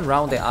second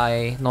round that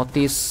I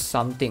noticed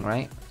something,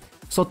 right?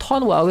 So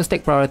Taunt will always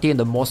take priority in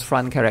the most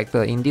front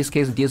character. In this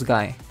case, this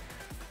guy.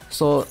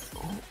 So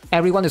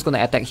everyone is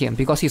gonna attack him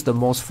because he's the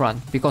most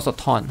front because of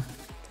Taunt.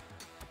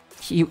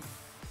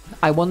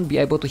 I won't be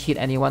able to hit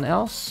anyone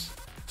else.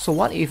 So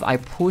what if I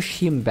push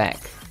him back?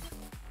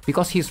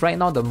 Because he's right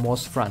now the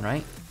most front,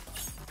 right?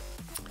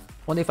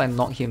 What if I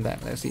knock him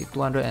back? Let's see,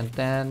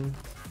 210.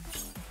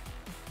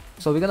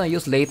 So we're gonna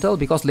use Lethal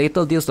because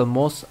Lethal deals the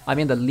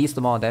least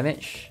amount of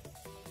damage.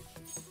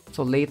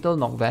 So Lethal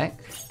knockback.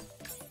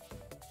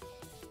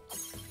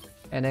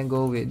 And then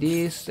go with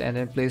this and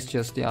then place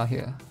Justia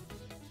here.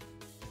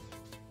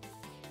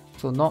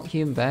 So knock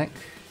him back.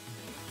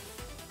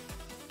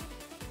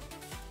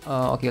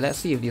 Okay, let's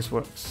see if this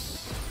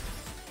works.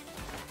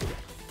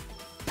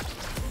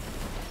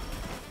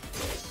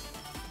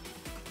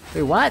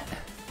 Wait, what?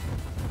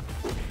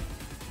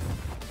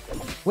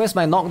 Where's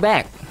my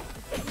knockback?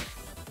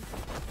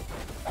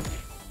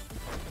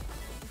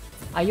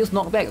 I used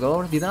knockback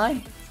though, didn't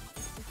I?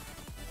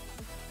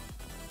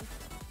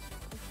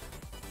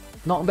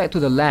 Knockback to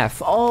the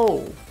left.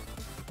 Oh!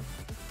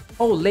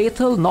 Oh,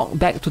 Lethal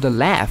knockback to the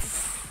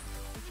left.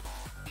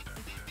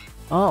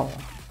 Oh.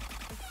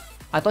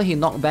 I thought he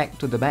knocked back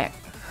to the back.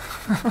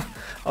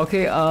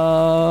 Okay,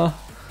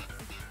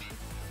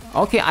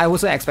 Okay, I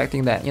wasn't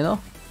expecting that, you know.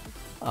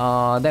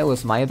 That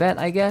was my bad,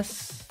 I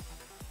guess.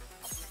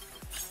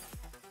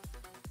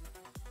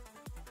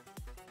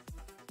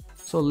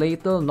 So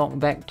later knock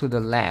back to the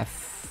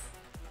left.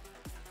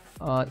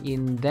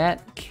 In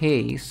that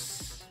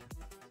case,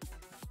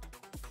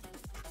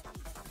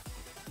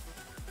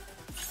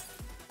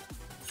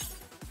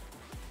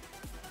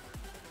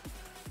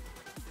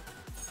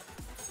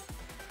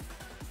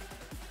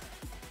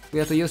 we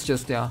have to use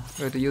Justia.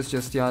 We have to use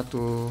Justia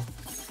to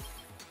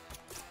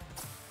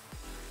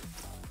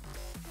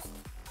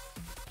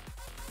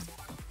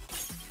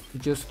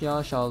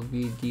Justia shall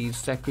be the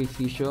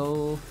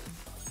sacrificial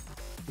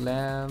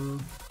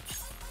lamb.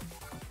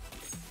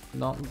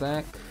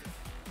 Knockback.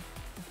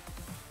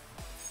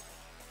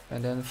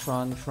 And then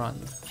front.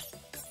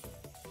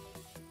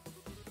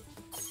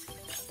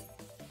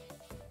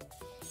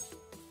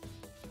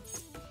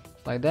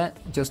 Like that.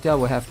 Justia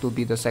will have to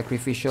be the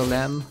sacrificial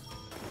lamb.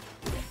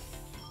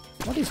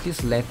 What is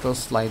this lateral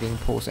sliding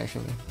pose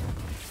actually?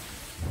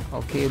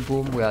 Okay,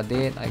 boom, we are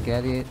dead, I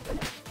get it.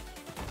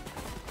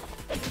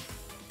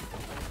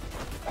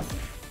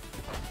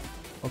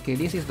 Okay,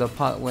 this is the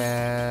part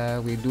where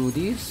we do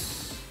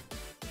this.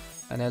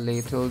 And then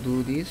later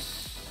do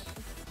this.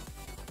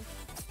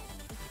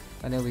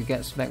 And then we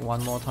get smacked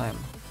one more time.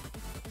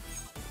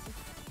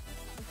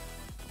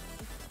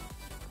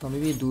 So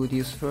maybe do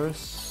this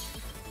first.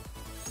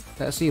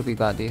 Let's see if we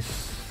got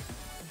this.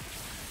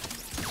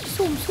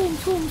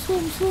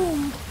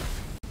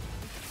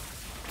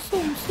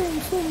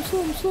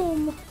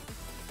 Zoom.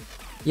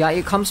 Yeah,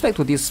 it comes back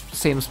to this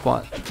same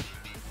spot.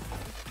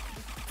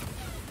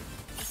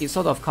 It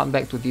sort of come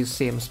back to this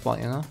same spot,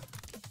 you know.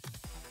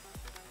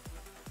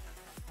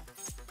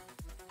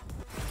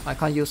 I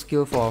can't use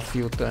skill for a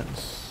few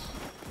turns.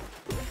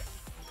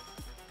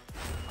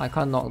 I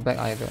can't knock back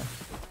either.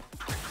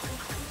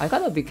 I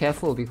gotta be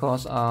careful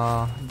because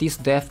this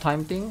death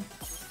time thing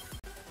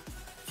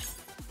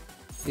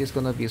is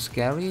gonna be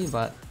scary,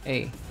 but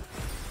hey,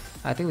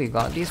 I think we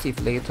got this if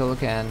later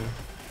can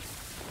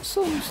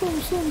zoom.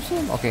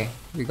 Okay,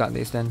 we got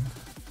this then.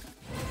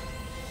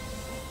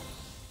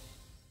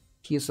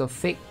 He's a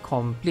fake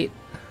complete.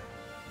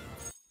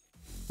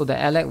 So the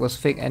Alec was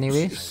fake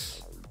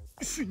anyways.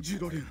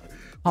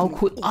 How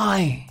could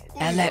I,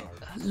 Alec,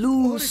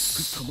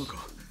 lose?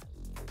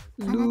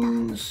 You're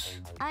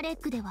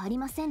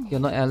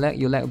not Alec,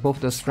 you lack both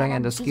the strength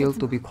and the skill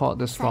to be called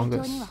the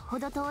strongest.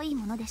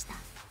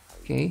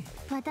 Okay.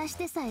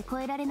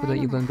 Couldn't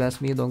even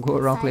best me, don't go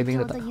around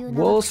claiming the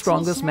world's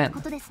strongest man.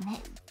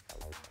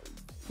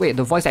 Wait,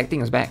 the voice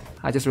acting is back.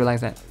 I just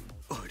realized that.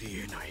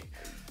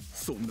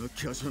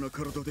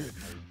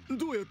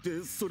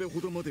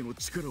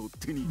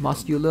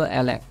 Muscular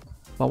Alec.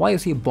 But why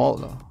is he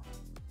bald though?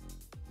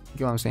 You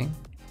get what I'm saying?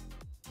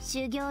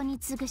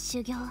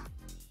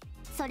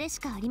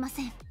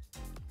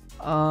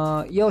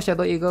 Yo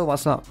Shadow Eagle,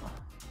 what's up?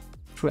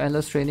 Through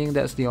endless training,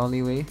 that's the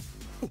only way.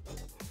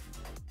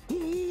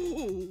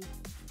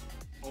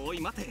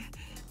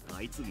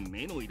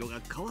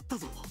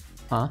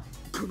 Huh?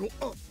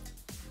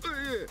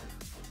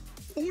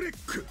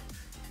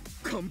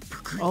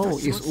 Oh,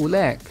 it's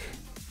Alec.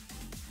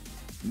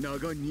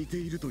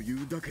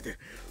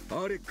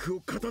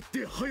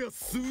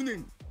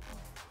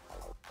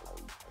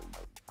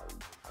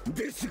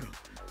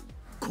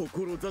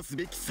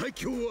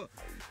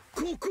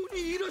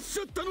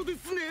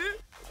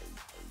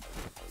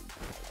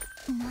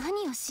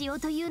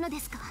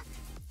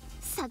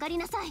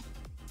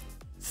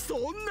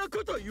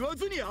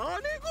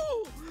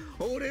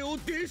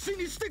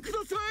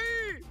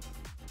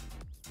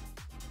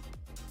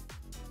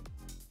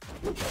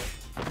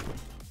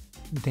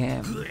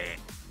 Damn.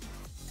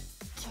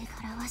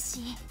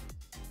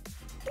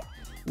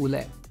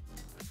 Alec.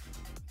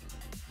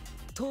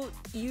 と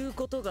いう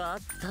ことがあっ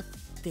たっ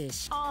て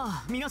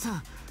ああ、皆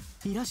さ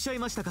んいらっしゃい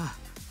ましたか。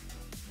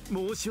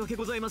申し訳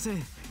ございませ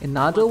ん。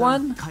Another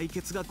one? 解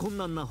決が困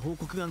難な報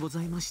告がご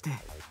ざいまして。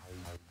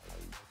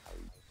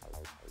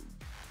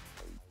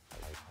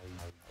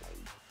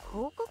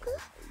報告？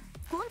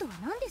今度は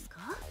何ですか？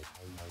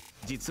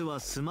実は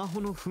スマホ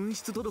の紛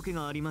失届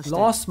がありまして、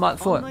 Lost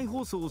smartphone. 案内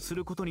放送をす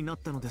ることになっ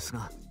たのです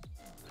が、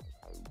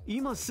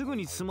今すぐ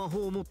にスマ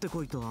ホを持って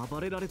こいと暴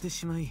れられて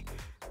しまい、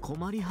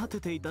困り果て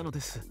ていたので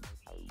す。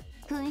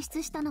紛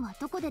失したのは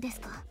どこでです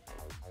か？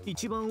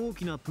一番大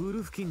きなプー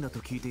ル付近だと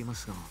聞いていま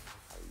すが、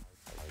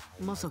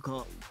まさ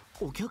か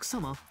お客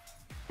様？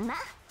まあ、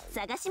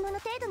探し物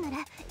程度なら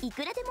い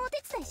くらでもお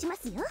手伝いしま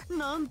すよ。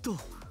なんとこ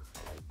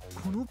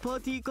のパ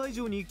ーティー会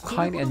場にこ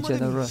の頃まで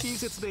に親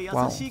切で優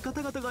しい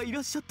方々がいら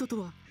っしゃった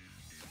とは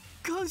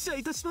感謝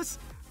いたします、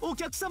お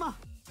客様。ま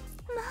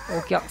あ、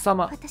お客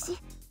様。私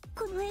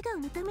この笑顔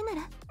のためなら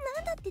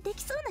何だってで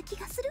きそうな気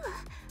がするわ。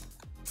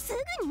す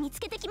ぐに見つ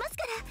けてきますか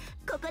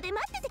ら、ここで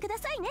待っててくだ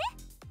さいね。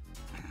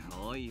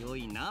おいお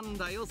い、なん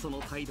だよそ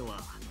の態度は。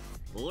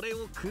俺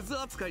をクズ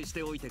扱いし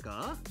ておいて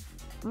か？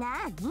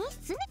なあに、拗ね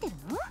てる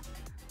の？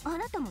あ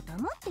なたも黙っ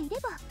ていれ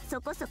ばそ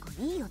こそこ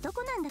いい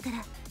男なんだか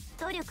ら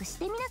努力し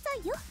てみなさ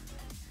いよ。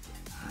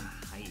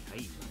はいはい、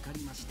わか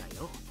りま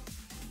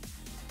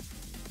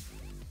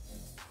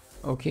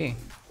Okay,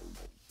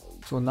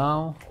 so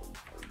now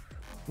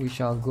we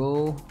shall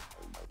go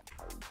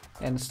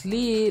and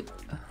sleep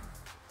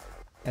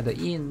at the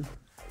inn.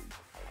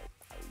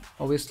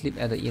 Always sleep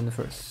at the inn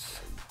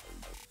first.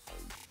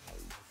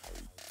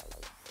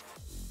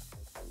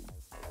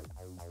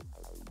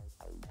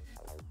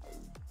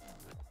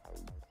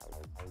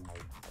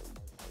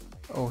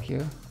 Oh,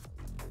 here.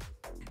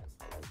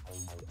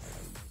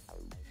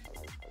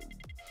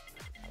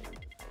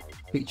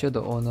 Picture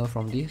the owner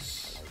from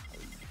this.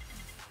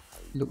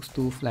 Looks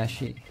too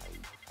flashy.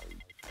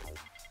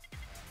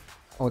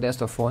 Oh, that's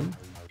the phone.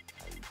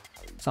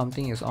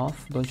 Something is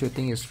off. Don't you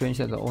think it's strange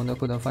that the owner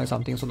couldn't find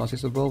something so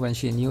noticeable when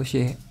she knew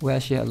where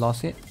she had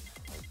lost it?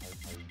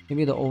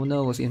 Maybe the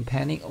owner was in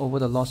panic over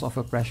the loss of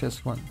her precious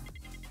phone.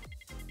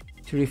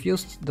 She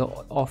refused the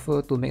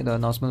offer to make the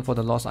announcement for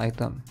the lost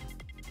item.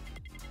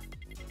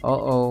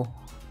 Uh-oh,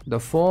 the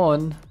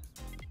phone.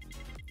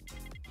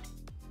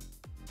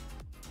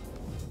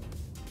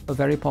 A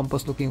very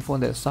pompous looking phone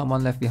that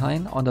someone left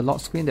behind. On the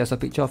lock screen there's a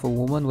picture of a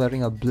woman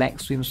wearing a black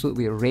swimsuit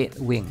with red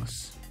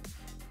wings.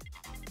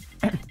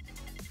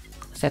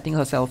 Setting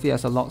her selfie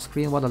as a lock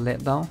screen, what a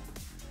letdown.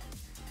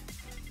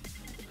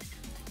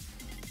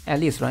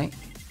 Alice, right?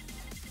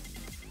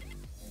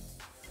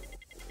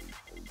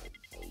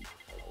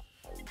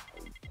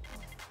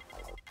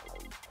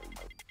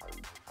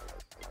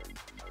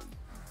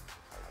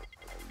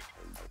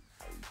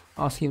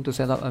 Ask him to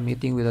set up a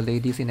meeting with the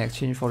ladies in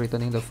exchange for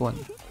returning the phone.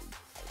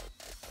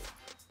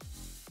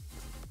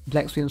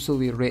 Black swimsuit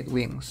with red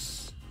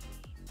wings.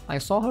 I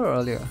saw her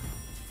earlier.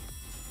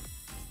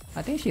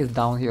 I think she's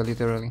down here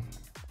literally.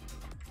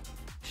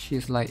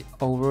 She's like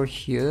over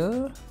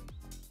here.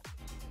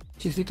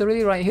 She's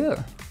literally right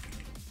here.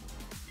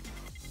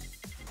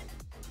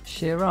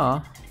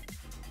 Shera,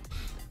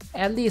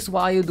 at least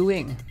what are you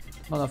doing?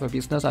 None of your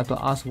business. I have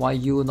to ask why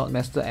you, not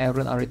Mr.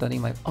 Aaron, are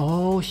returning my...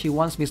 Oh, she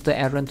wants Mr.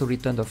 Aaron to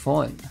return the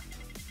phone.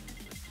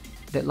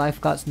 That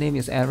lifeguard's name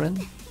is Aaron?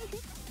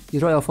 You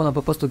draw your phone on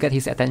purpose to get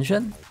his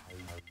attention?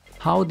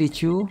 How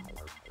did you?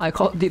 I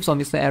called dibs on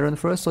Mr. Aaron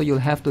first, so you'll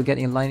have to get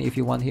in line if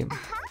you want him.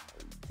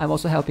 I'm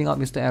also helping out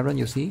Mr. Aaron,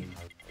 you see?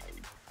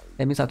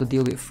 That means I have to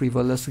deal with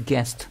frivolous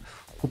guest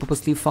who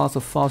purposely files a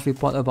false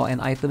report about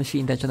an item she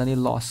intentionally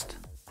lost.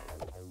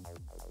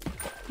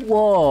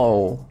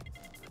 Whoa!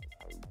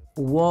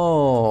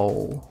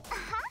 Whoa!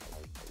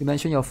 You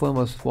mentioned your phone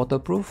was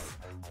waterproof?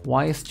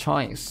 Wise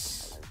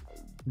choice.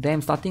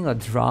 Damn, starting a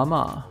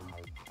drama.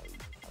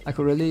 I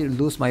could really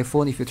lose my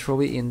phone if you throw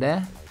it in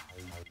there.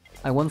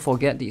 I won't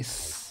forget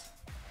this.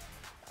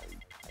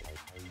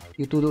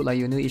 You two look like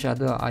you knew each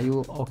other. Are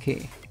you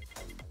okay?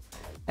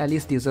 At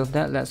least deserve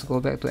that. Let's go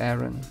back to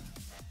Aaron.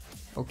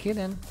 Okay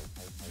then.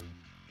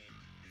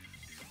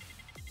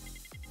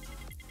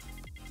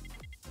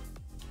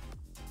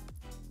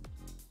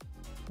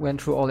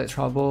 Went through all that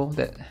trouble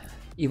that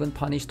even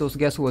punished those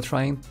guests who were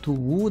trying to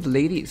woo the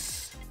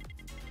ladies.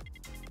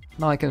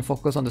 Now I can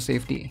focus on the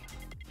safety.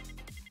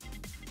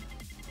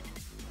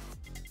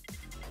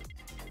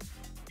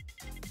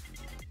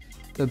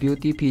 The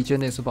beauty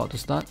pageant is about to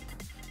start.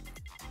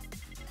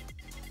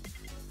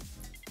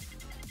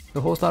 The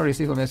host now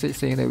received a message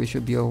saying that we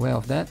should be aware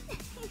of that.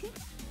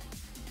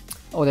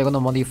 Oh, they're gonna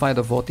modify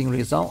the voting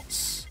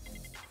results.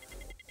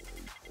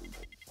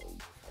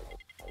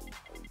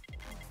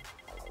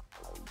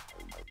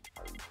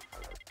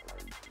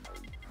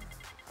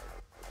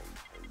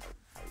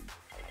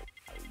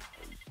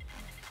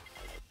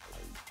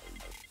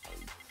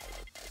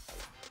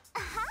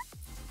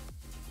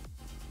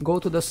 Go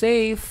to the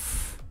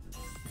safe.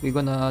 We're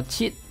gonna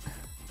cheat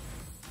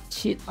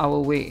our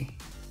way.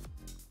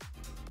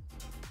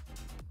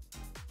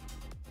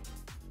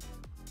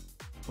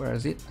 Where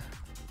is it?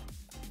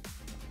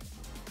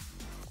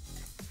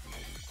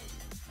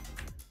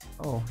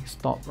 Oh,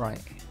 stop right.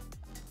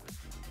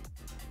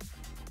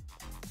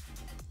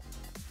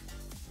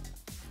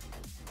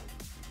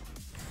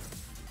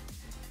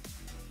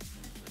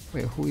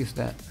 Wait, who is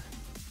that?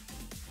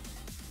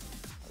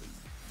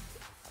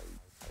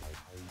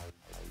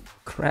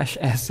 Crash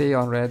essay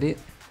on Reddit.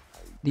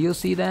 Do you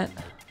see that?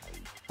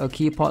 A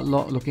keypad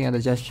lock. Looking at the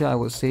gesture, I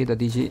would say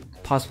the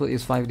password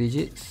is 5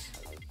 digits.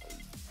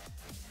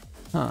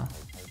 Huh.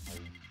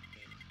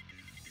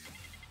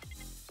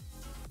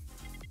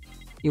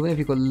 Even if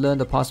we could learn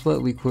the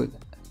password,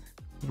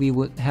 we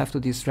would have to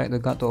distract the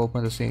guard to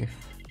open the safe.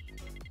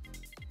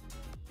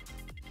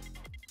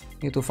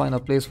 Need to find a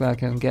place where I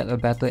can get a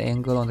better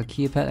angle on the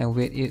keypad and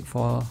wait it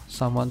for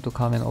someone to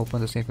come and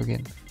open the safe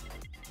again.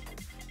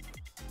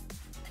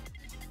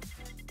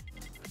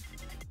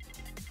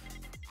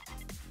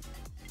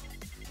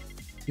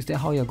 Is that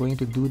how you're going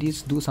to do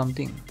this? Do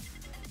something.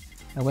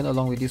 I went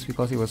along with this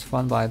because it was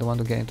fun, but I don't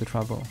want to get into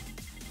trouble.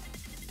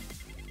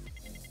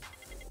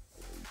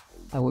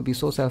 I would be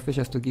so selfish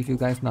as to give you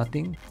guys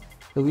nothing.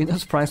 The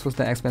winner's prize was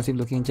the expensive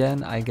looking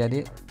gen, I get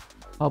it.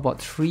 How about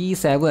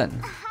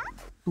 3-7?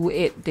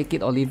 2-8, take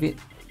it or leave it.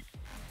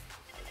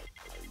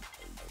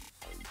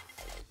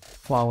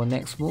 For our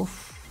next move.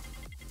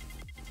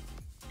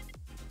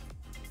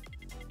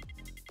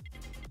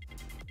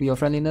 With your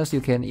friendliness,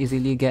 you can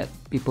easily get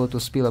people to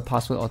spill a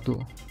password or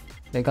two.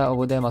 That guy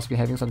over there must be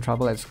having some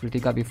trouble at security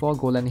guard before.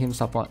 Go lend him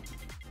support.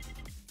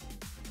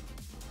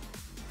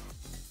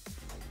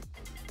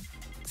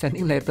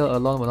 Sending letter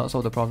alone will not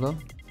solve the problem.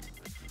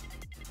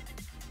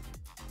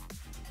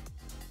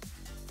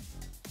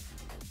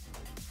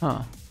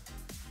 Huh.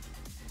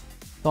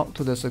 Talk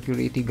to the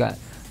security guard.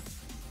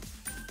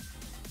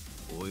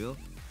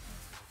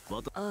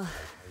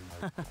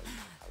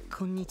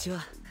 Konnichiwa.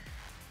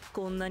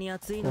 こんなに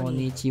暑いのこん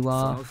に、にち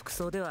は。その服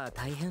装では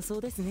大変そ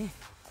うですね。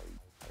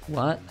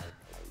What?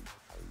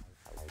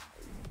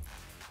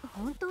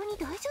 本当に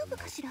大丈夫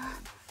かしら。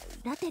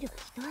ラテルが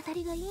人当た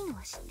りがいいの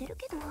は知ってる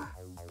けど、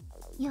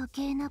余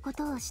計なこ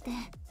とをして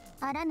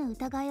あらぬ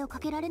疑いをか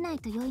けられない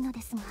と良いの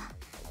ですが。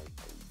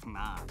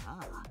まあな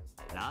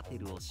あ、ラテ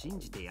ルを信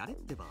じてやれっ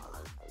てば。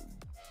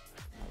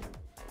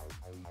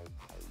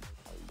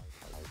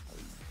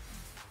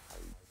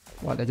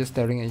What? They're just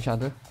staring at each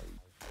other.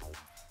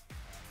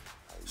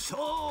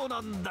 そう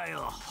なんだ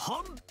よ。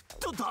ほん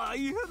と大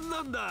変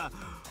なんだ。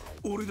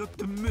俺だっ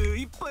て目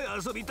いっぱい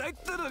遊びたいっ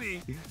てのに。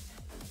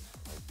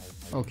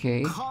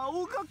Okay.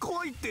 顔が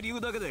怖いって理由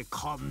だけで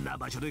こんな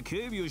場所で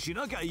警備をし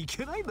なきゃい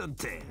けないなん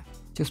て。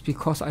Just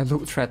because I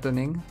look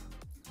threatening?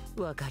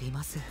 わかり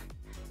ます。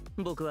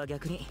僕は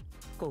逆に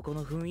ここ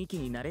の雰囲気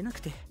に慣れなく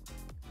て。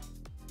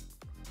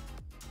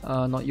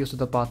Not used to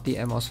the party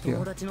友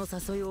atmosphere. 達の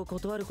誘いを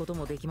断ること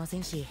もできませ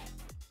んし、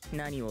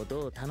何を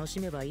どう楽し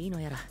めばいいの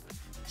やら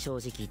正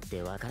直言っ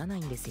てわからない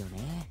んですよ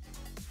ね。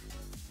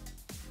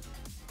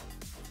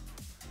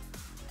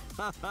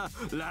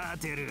ラ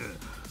テル、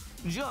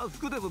じゃあ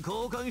服でも交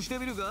換して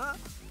みるか。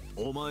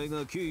お前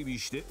が警備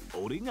して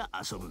俺が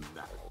遊ぶん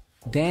だ。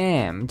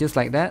Damn, just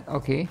like that?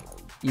 Okay. ク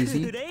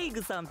Easy. レイ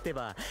グさんって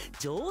ば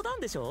冗談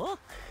でしょ。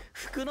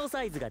服の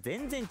サイズが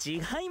全然違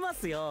いま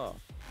すよ。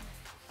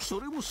そ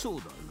れもそ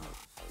うだ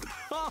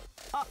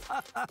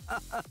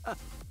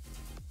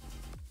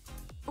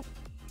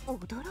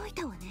驚い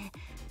たわね。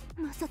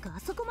まさかあ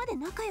そこまで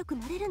仲良く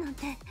なれるなん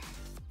て。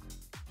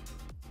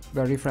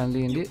Very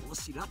friendly indeed. よ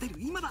しラテ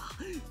ル、今だ。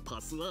パ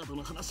スワード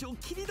の話を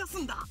切り出す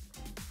んだ。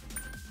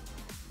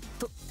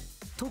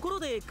ところ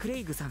でクレ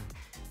イグさん、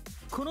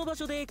この場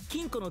所で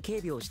金庫の警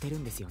備をしてる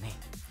んですよね。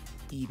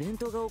イベン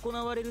トが行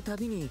われるた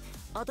びに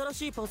新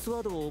しいパス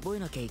ワードを覚え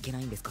なきゃいけ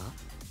ないんですか？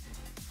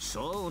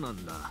そうな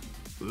んだ。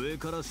上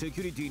からセ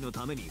キュリティの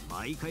ために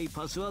毎回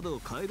パスワードを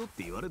変えろっ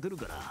て言われてる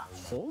から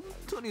本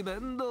当に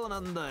面倒な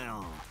んだ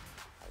よ。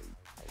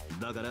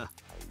だから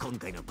今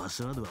回のパ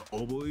スワードは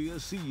覚えや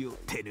すいよう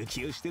手抜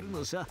きをしてる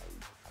のさ。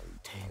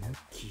手抜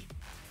き。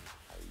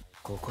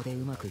ここで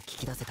うまく聞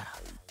き出せたら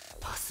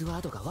パスワ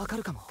ードがわか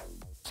るかも。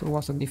 So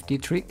what's a nifty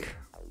trick?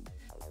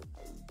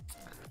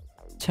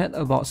 Chat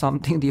about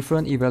something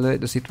different, evaluate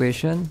the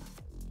situation.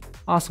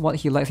 Ask what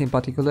he likes in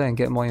particular and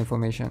get more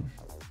information.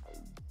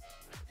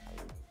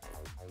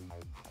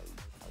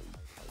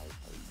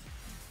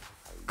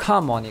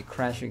 Come on, it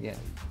crashed again.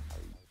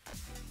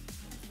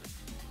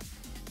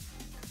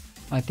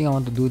 I think I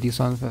want to do this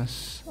one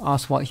first.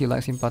 Ask what he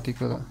likes in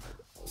particular.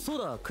 そ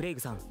うだクレイグ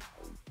さん、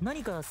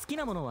何か好き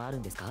なものはある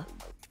んですか？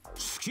好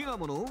きな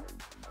もの？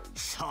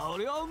そ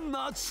りゃ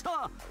夏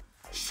さ。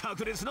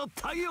灼熱の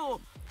太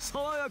陽、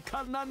爽や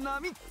かな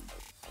波。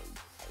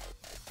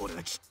俺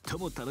はちっと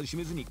も楽し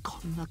めずにこ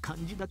んな感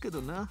じだけ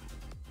どな。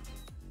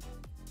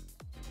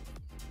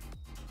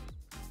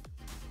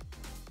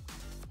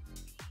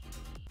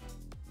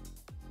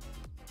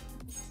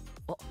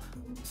あ、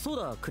そう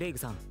だクレイグ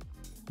さん、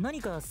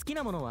何か好き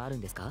なものはある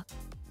んですか？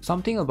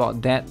 Something about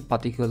that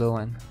particular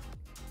one.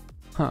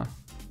 Huh.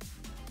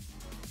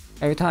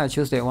 Every time I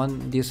choose that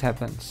one, this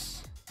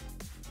happens.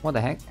 What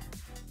the heck?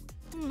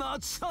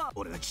 夏さ。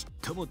俺はちっ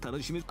とも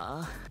楽しめず。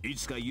い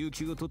つか有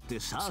給を取って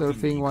サーフ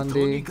ィ Surfing ンに one 行く。と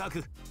day. にか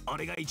く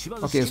俺が一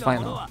番好 Okay, き it's な fine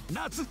もの now. は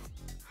夏。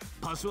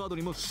パスワード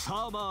にもサ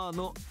ーマー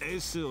の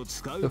S を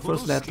使う The ほど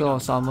好 first きな letter ん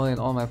of だ。 summer in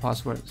all my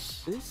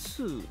passwords.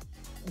 S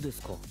で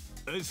すか？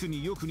 S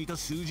によく似た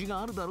数字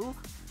があるだろ。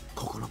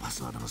ここのパ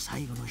スワードの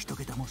最後の一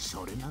桁も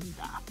それなん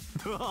だ。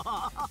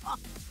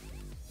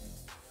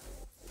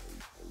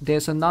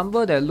There's a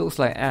number that looks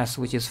like S,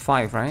 which is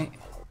 5, right?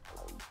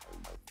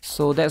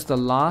 So that's the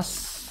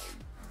last.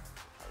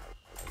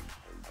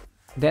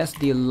 That's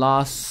the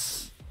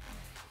last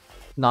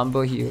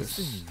number he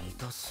S に used. 似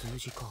た数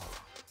字か。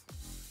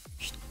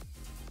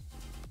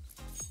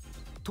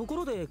とこ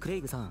ろでクレ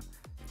イグさん、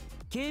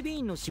警備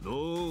員の仕事。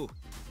おう、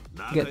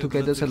 Get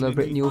together,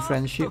 celebrate new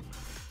friendship.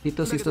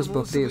 Little sister's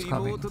birthday is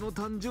coming. 妹の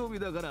誕生日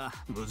だから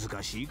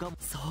難しいかも。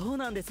そう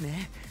なんです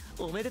ね。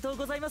おめでとう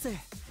ございます。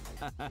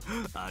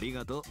あり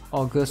がとう。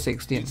 August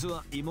 16. 実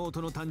は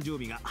妹の誕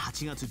生日が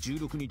8月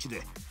16日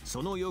で、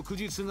その翌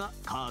日が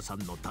母さん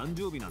の誕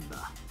生日なん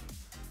だ。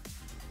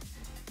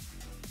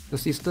The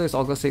sister is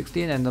August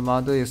 16 and the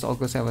mother is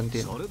August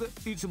 17. それで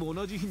いつも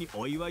同じ日に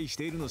お祝いし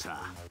ているの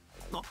さ。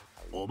あ、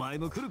お前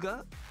も来る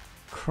か？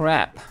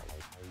 Crap.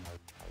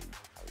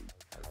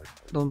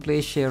 Don't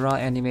play Shera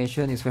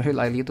animation, it's very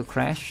likely to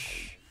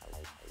crash.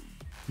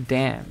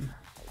 Damn.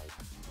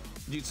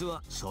 実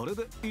はそれ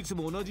でいつ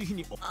も同じ日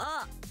に。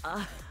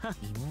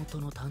妹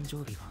の誕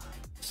生日が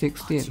16.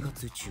 8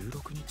月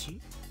16日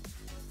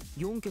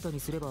4桁に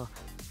すれば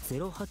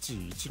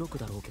0816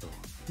だろうけど。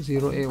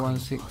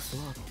 0816. パス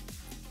ワード。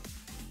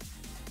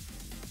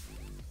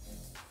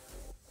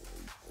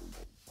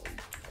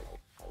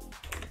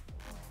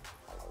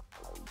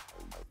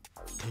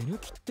手抜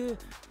きって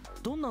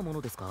どんなも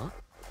のですか？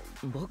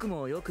僕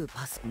もよく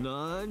パス。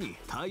なに、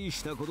大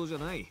したことじゃ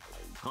ない。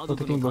家 Protecting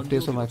族の誕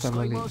birthdays 生 of my 日を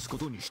使い family. 回すこ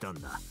とにした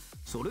んだ。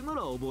それな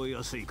ら覚え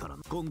やすいから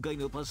な。今回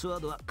のパスワー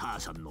ドは母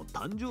さんの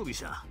誕生日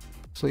さ。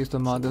 So it's the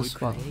mother's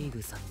ク one. レイ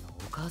グさんの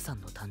お母さ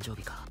んの誕生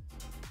日か。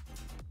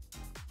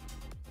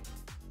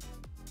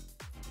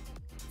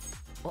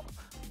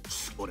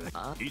俺、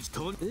いつ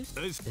と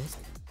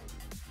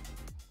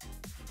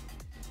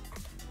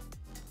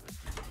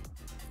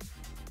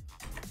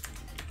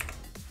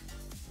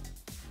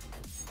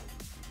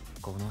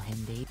この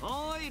辺でいい。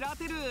おいラ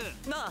テル。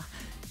なあ、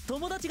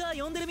友達が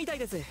呼んでるみたい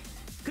です。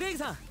クレイグ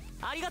さん、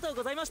ありがとう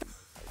ございまし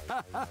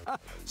た。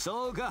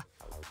そうか。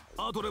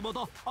後でま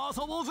た遊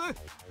ぼうぜ。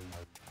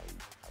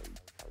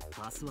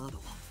パスワード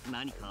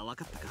何か分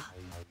かったか？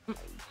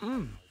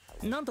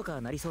なんと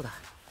かなりそうだ。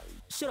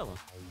シュラは？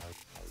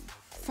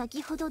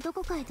先ほどど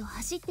こかへと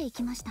走ってい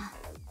きました。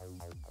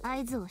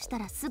合図をした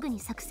らすぐ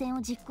に作戦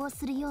を実行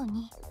するよう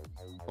に。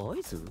合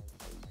図？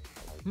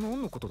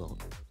何のことだ？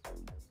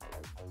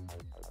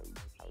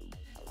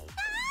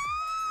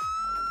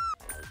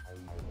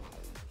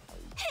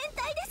変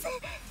態です。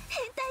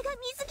変態が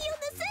水着を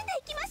盗んで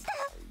いきました。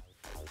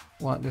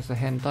 What? There's a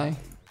hentai?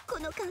 こ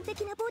の完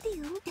璧なボデ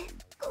ィを見て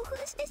興奮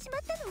してしま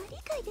ったのは理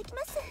解でき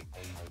ます。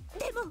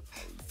でも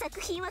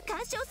作品は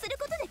鑑賞する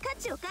ことで価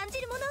値を感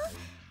じるもの。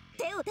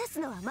手を出す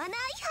のはマナー違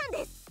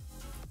反です。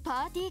パ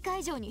ーティー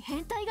会場に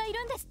変態がい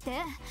るんですって。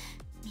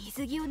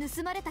水着を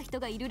盗まれた人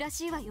がいるら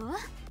しいわよ。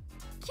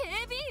警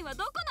備員は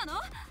どこな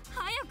の？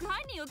早く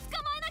犯人を捕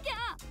まえなきゃ。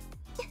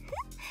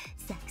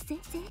作戦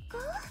成功。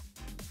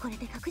これ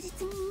で確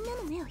実にみんな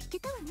の目を引け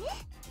たわね。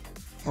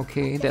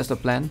 Okay, that's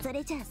the plan. そ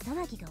れじゃあ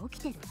騒ぎが起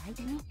きてる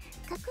間に隠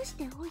し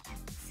ておいた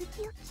水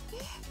着を着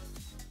て。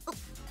あ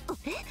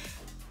れ？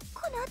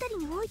この辺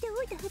りに置いて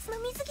おいたはずの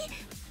水着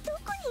どこ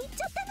に行っ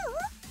ちゃった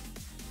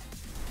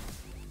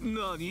の？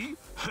何？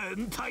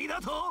変態だ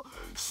と？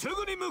す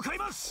ぐに向かい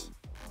ます。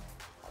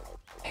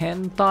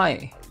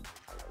 Hentai.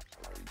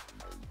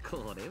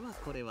 こ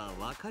れは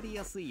分かり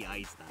やすい合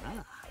図だ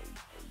な。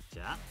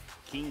じゃあ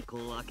金庫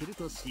を開ける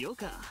としよう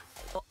か。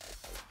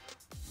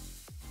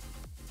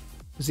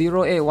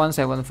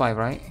 08175,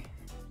 right?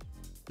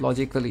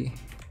 Logically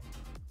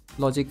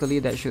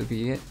that should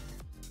be it.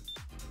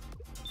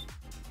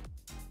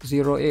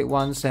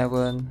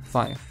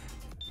 08175.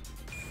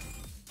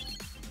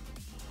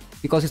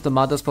 Because it's the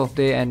mother's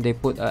birthday and they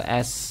put a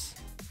S.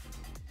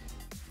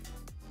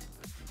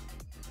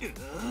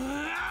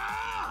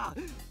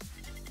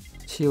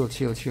 Chill.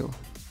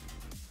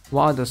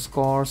 What are the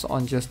scores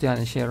on Justin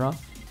and Shera?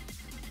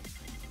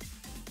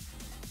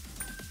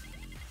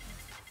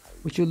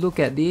 Would you look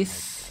at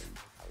this?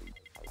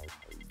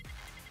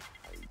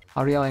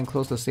 Hurry out and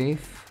close the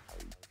safe.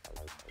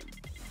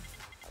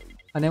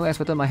 I never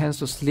expected my hands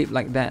to slip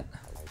like that.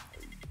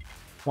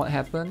 What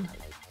happened?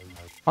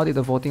 How did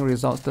the voting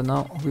results turn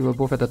out? We were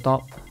both at the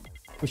top.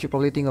 We should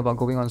probably think about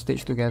going on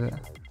stage together.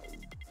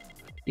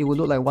 It would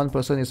look like one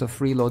person is a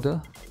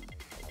freeloader.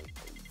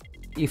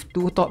 If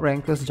two top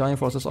rankers join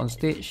forces on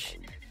stage,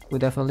 we'll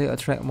definitely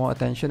attract more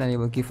attention and it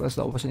will give us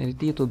the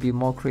opportunity to be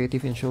more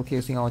creative in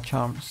showcasing our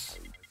charms.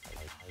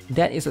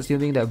 That is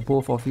assuming that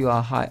both of you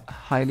are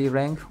highly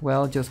ranked.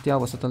 Well, Justia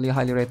was certainly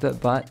highly rated,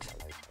 but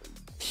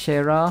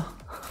Shera,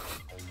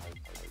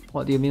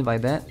 what do you mean by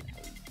that?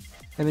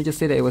 Let me just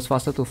say that it was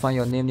faster to find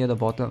your name near the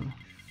bottom.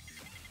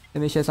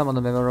 Let me share some of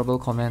the memorable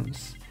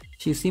comments.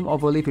 She seemed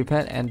overly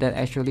prepared and that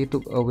actually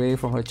took away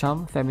from her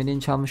charm. Feminine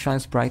charm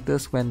shines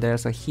brightest when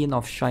there's a hint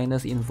of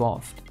shyness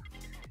involved.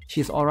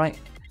 She's alright,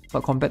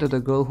 but compared to the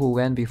girl who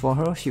went before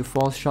her, she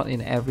falls short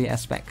in every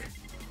aspect.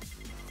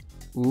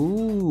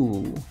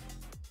 Ooh.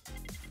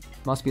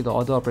 Must be the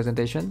order of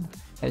presentation.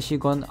 Had she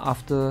gone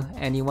after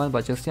anyone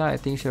but Justia, I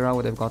think Shera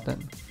would have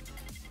gotten.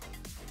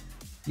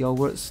 Your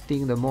words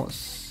sting the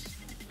most.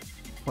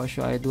 What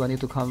should I do? I need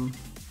to come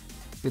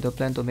with a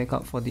plan to make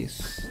up for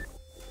this.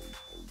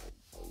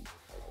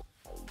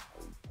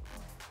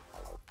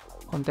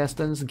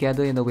 Contestants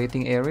gather in the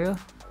waiting area.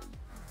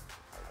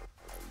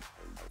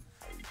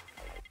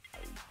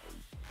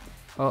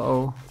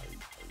 Uh-oh.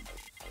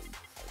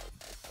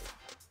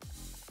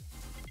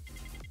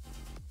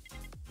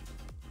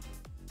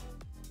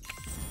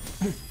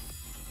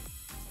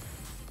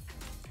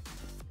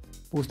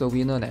 Who's the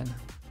winner then?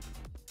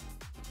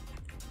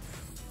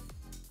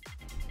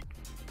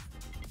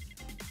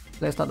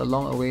 Let's start the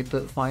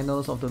long-awaited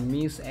finals of the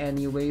Miss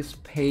Anyways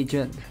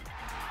pageant.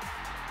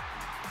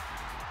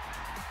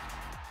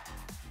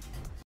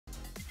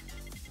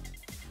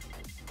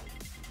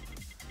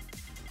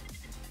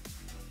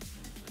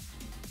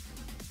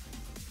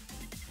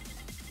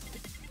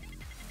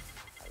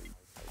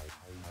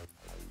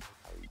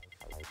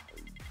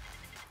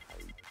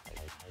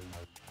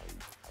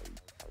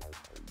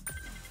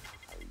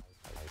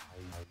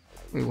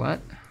 Wait, what?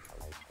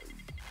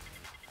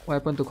 What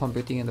happened to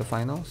competing in the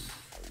finals?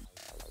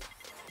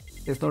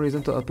 There's no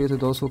reason to appeal to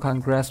those who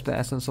can't grasp the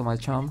essence of my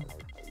charm.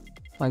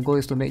 My goal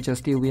is to make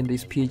Justia win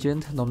this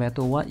pageant. No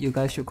matter what, you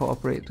guys should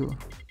cooperate too.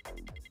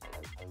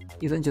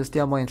 Isn't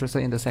Justia more interested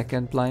in the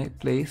second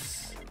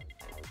place?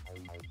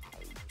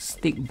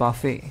 Stick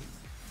buffet.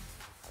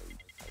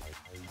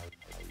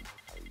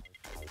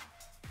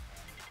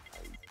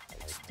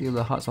 Steal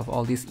the hearts of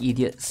all these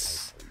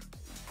idiots.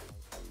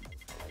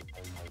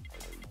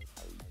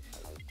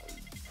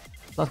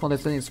 Last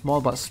contestant is small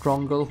but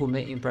strong girl who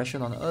made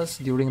impression on us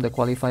during the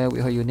qualifier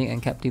with her unique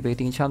and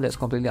captivating charm that's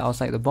completely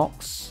outside the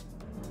box.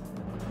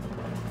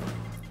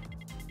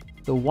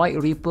 The White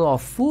Reaper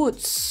of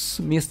Foods,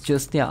 Miss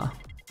Justia.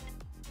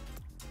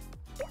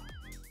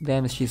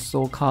 Damn, she's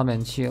so calm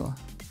and chill.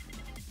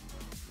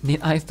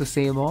 Need eyes to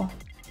say more?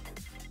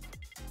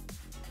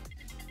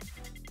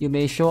 You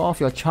may show off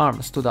your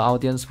charms to the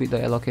audience with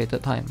the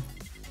allocated time.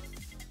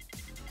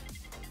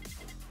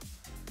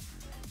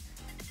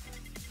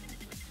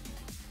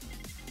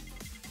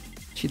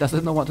 She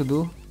doesn't know what to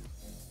do.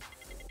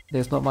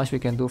 There's not much we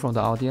can do from the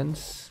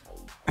audience.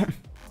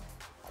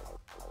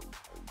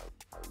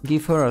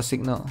 Give her a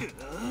signal.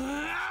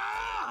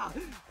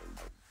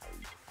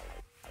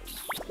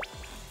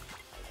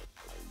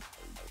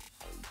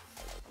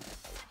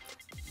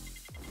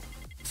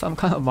 Some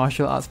kind of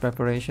martial arts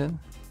preparation.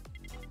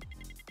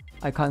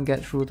 I can't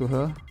get through to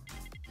her.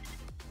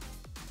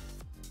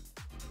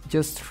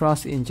 Just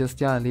trust in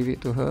Justia and leave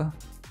it to her.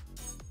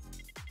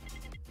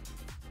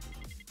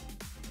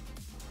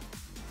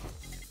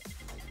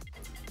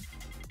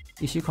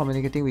 Is she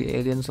communicating with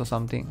aliens or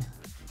something?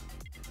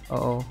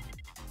 Uh-oh.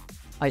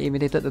 I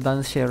imitated the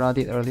dance Shera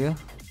did earlier.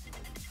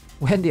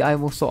 When did I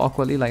move so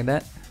awkwardly like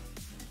that?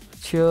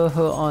 Cheer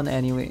her on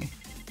anyway.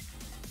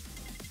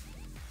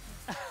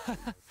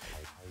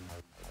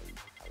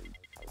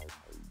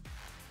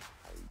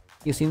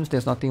 It seems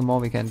there's nothing more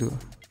we can do.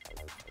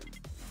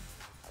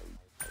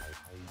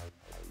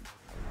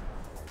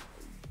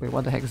 Wait,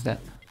 what the heck is that?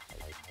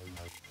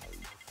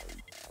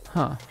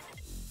 Huh.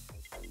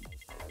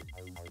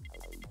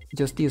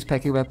 Justia is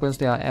packing weapons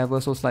that are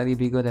ever so slightly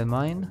bigger than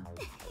mine.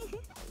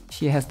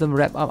 She has them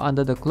wrapped up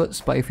under the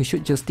clothes, but if we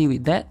shoot Justia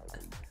with that,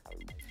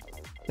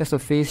 that's the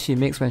face she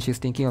makes when she's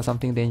thinking of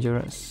something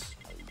dangerous.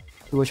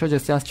 We will show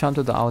Justia's charm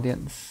to the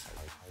audience.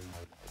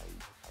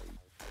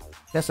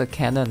 That's a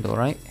cannon though,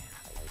 right?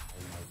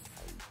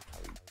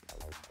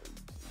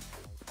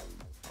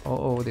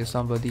 Oh, there's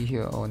somebody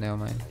here. Oh, never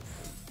mind.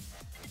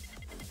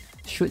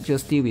 Shoot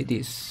Justia with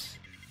this.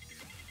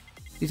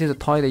 This is a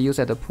toy they use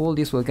at the pool.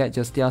 This will get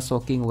Justia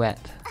soaking wet.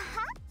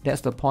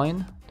 That's the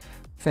point.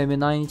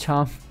 Feminine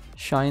charm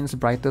shines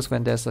brightest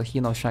when there's a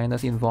hint of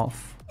shyness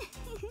involved.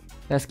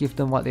 Let's give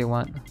them what they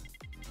want.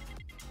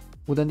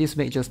 Wouldn't this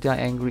make Justia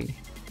angry?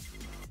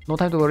 No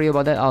time to worry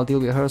about that, I'll deal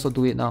with her, so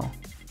do it now.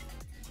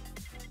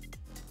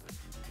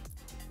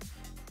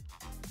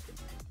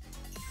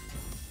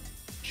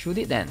 Shoot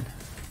it then.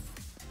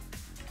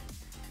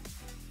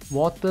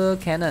 Water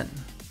cannon.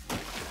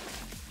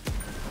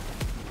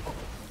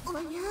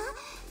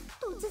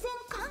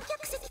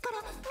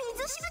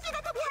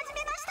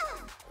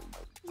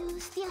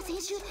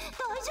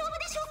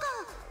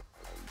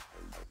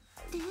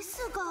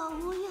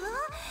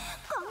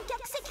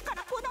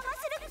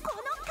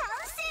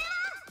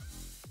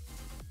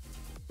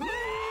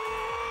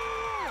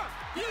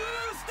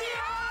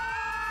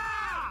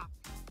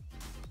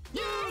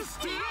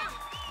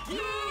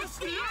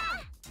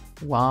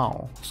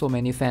 Wow, so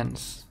many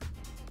fans.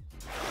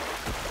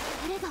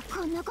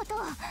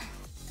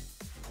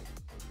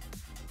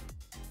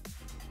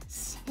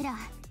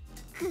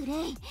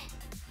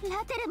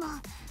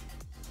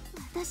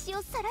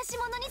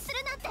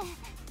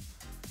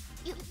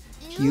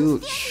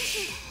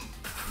 Huge.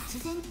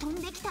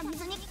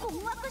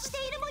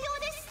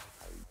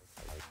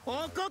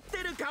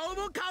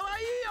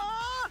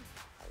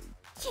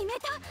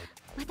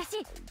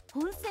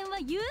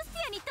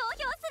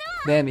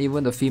 Damn,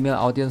 even the female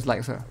audience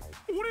likes her.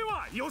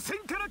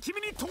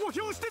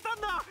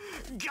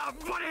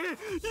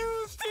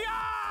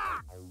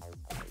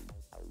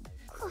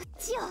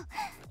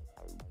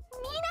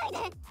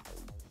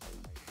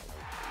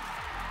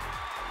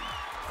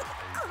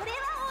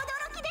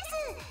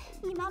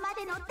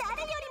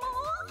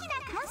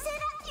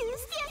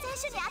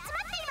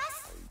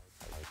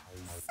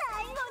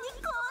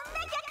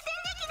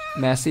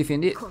 Massive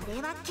indeed.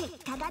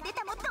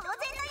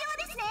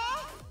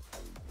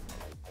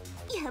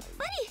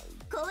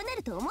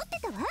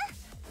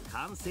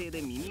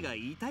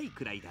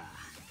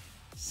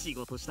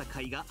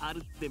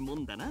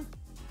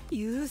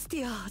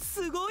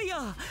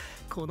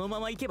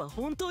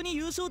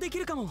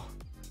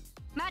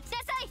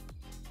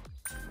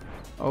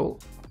 Oh,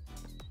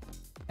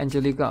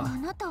 Angelica.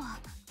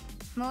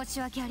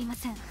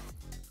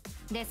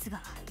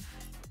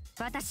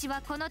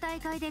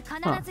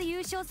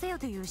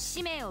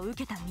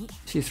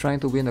 She's trying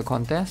to win the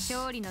contest.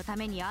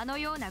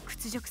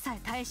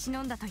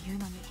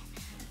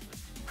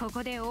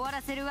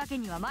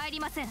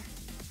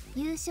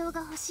 優勝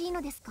が欲しい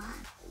のですか？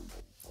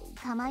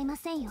構いま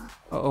せんよ。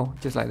Oh,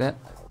 just like that.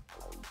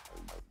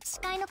 司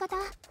会の方、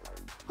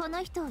こ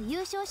の人を優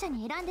勝者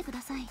に選んでく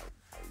ださい。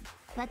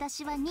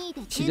私は2位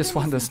で She 十 just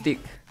分 want で the すので。stick.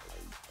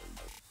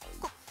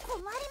 困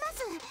りま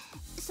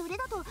す。それ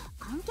だと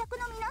観客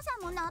の皆さ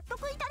んも納得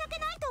いただけ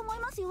ないと思い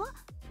ますよ。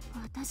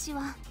私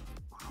は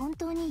本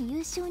当に優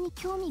勝に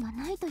興味が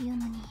ないという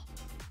のに。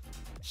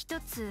一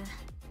つ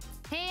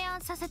提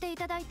案させてい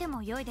ただいて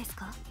も良いです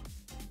か？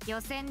予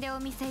選でお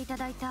見せいた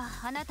だいた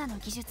あなたの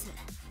技術、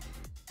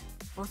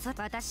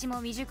私も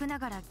未熟な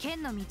がら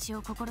剣の道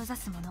を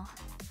志す者。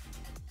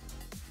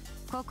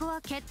ここ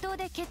は決闘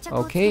で決着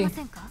をつけ Okay, ま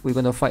せんか？ we're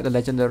gonna fight the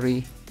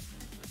legendary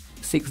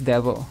Six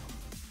Devil.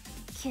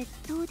 決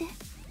闘で？待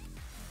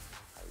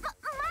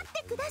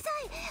ってください。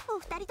お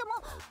二人とも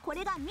こ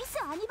れがミス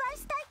アニバイ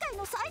ス大会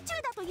の最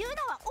中だというの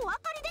はお分か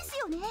りです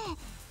よね。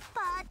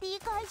パーティ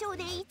ー会場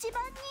で一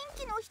番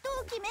人気の人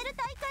を決める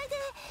大会で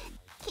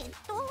決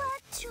闘は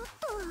ちょっ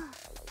と。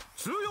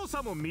強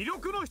さも魅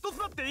力の一つ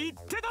だって言っ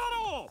てただ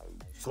ろう。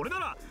それな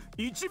ら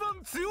一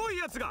番強い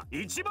やつが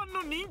一番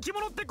の人気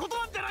者ってこと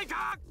なんじゃない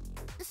か。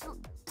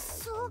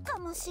そうか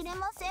もしれ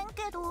ません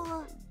け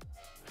ど。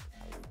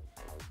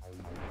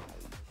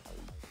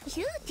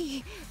ユーテ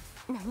ィ、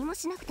何も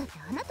しなくたって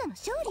あなたの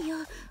勝利よ。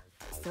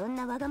そん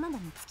なわがまま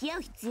に付き合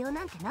う必要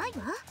なんてないわ。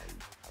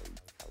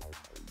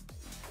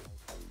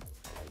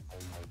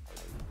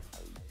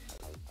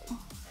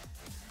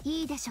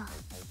いいでしょう。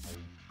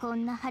こ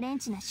んなハレン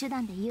チな手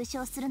段で優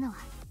勝するのは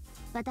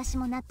私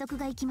も納得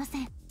がいきま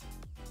せん。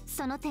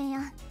その提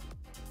案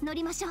乗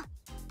りましょう。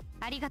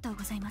ありがとう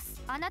ございます。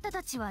あなた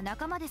たちは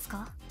仲間です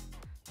か？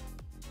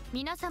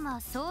皆様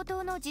相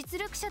当の実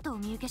力者とお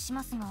見受けし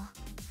ますが、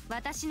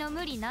私の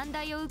無理難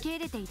題を受け入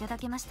れていただ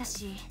けました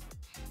し、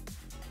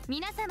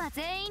皆様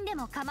全員で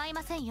も構い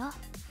ませんよ。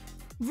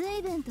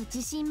随分と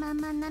自信満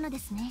々なので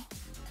すね。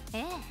え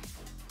え、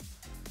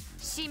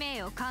使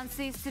命を完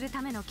遂する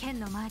ための剣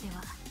の前で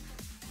は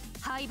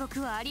敗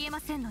北はありえま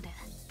せんので。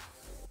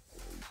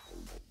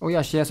 Oh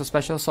yeah, she has a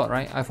special sword,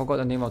 right? I forgot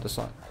the name of the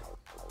sword.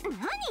 何言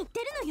って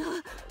るの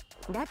よ。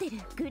ラテル、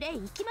グレイ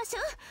行きましょ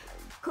う。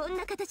こん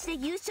な形で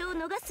優勝を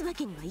逃すわ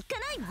けにはいか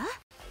ないわ。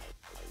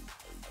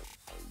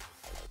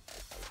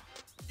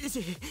シ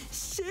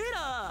ェ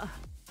ラ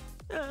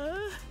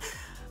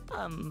ー、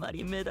あんま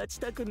り目立ち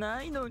たく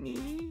ないの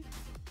に。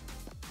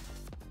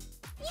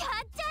やっ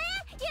ちゃ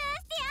えユース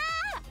テ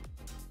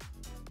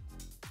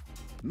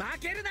ィアー。負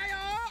けるなよ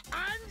ア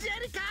ンジェ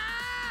リカ。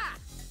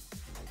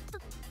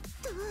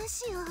どう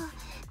しよう。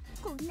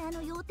こんな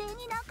の予定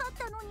になかっ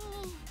たのに。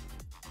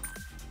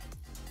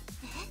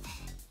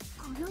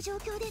この状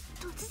況で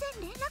突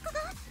然連絡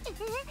が？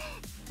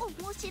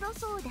面白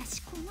そうだ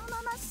し、この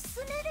まま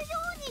進めるよ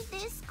う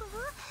にですか？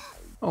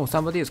 Oh,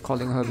 somebody is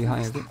calling her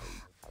behind, is it?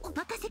 お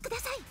任せくだ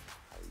さい。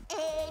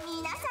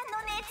皆さん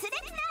の熱烈な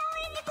応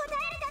援に応え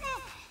るため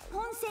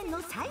本戦の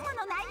最後の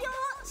内容を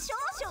少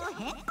々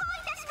変更いた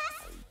しま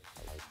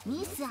す。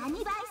ミスア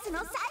ニバイスの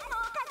最後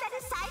を飾る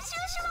最終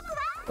種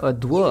目は A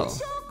duel. 優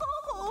勝候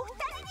補お二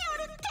人によ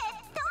る決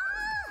闘。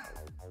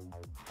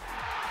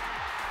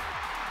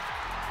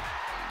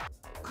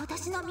今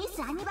年のミ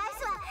スアニバイ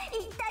スは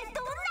一体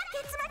どんな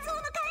結末を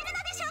迎えるの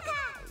でしょうか。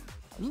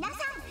皆さん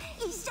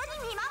一緒に見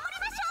守り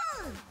まし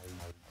ょ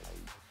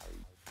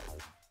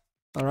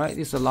う。 Alright,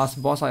 this is the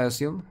last boss, I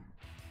assume.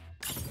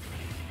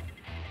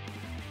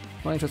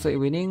 Not interested in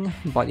winning,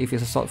 but if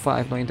it's a sword fight, I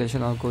have no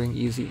intention of going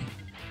easy.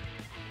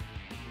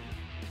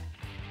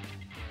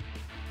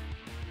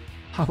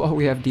 How about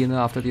we have dinner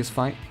after this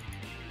fight?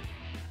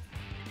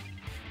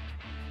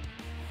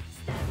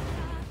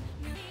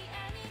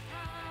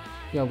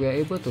 Yeah, we are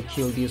able to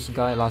kill this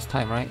guy last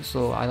time, right?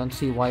 So I don't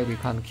see why we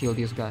can't kill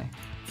this guy.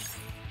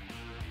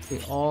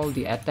 With all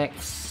the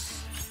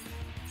attacks.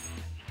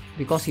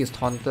 Because he's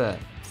taunted.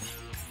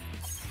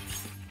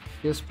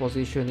 Just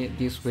position it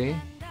this way.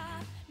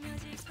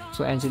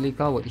 So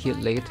Angelica would hit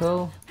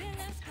later.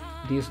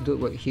 This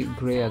dude would hit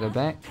Grey at the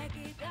back.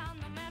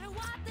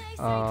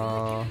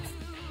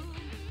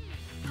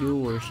 You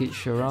will hit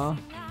Shara.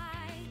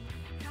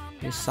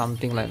 It's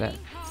something like that.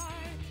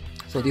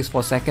 So this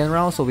for second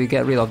round, so we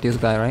get rid of this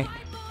guy, right?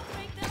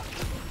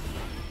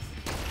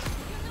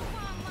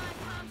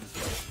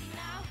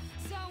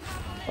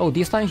 Oh,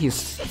 this time he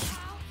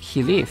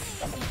lived.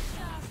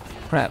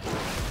 Crap.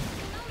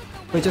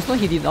 But just now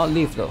he did not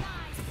leave though.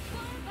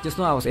 Just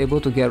now I was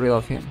able to get rid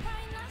of him.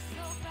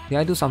 Did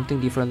I do something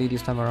differently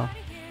this time around?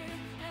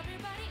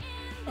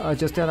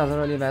 Justia doesn't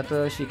really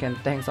matter, she can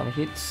tank some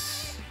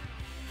hits.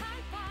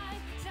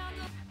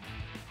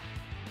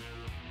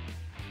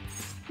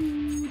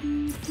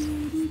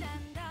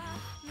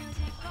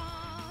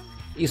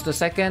 It's the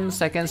second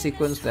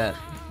sequence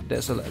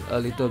that's a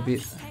little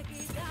bit...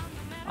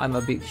 I'm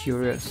a bit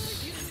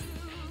curious.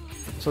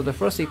 So the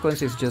first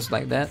sequence is just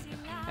like that.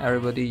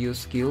 Everybody use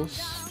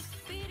skills.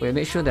 We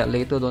make sure that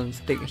later don't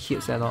take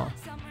hits at all.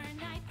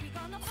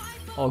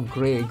 Or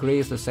Grey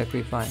is the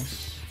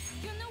sacrifice.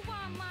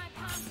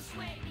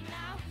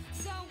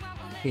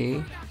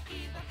 Okay.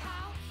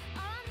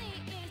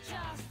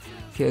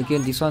 Okay,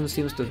 again, this one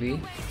seems to be.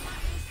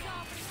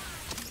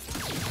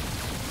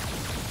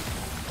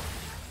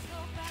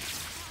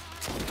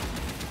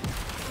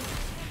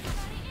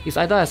 It's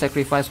either I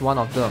sacrifice one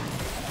of them.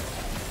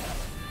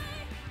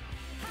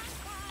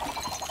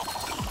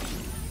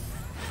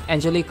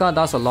 Angelica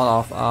does a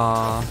lot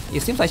of,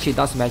 it seems like she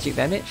does magic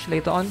damage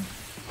later on.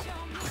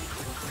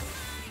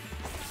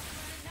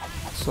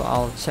 So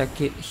I'll check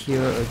it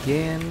here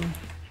again.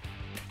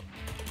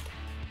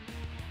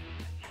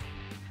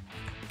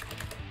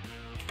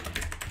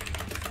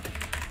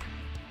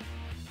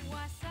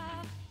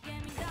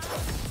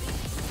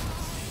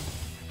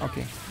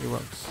 Okay, it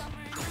works.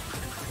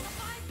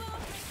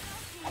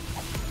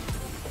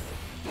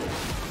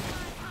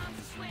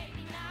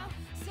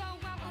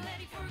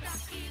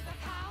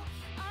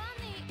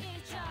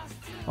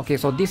 Okay,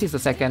 so this is the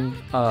second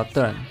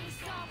turn.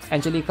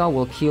 Angelica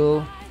will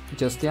kill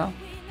Justia.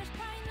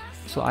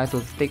 So I have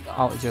to take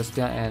out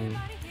Justia and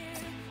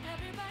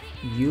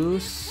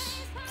use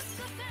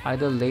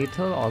either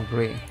Lethal or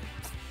Grey.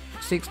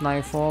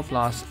 694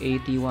 plus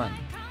 81.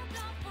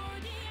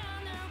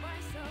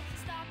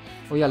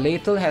 Oh yeah,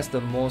 Lethal has the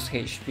most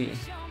HP.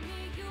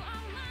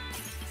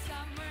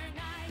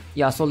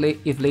 Yeah, so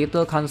if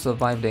Lethal can't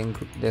survive, then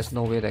there's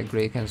no way that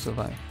Grey can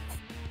survive.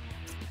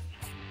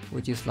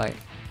 Which is like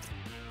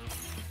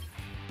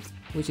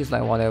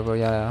whatever.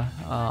 Yeah.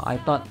 I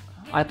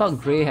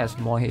thought Grey has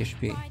more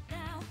HP.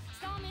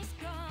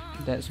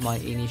 That's my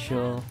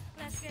initial.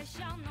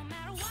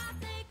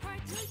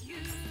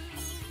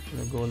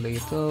 Gonna go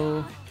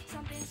Lethal.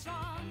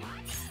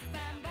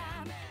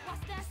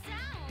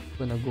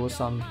 Gonna go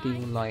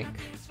something like,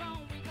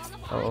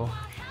 oh,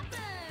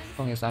 as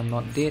long as I'm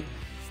not dead.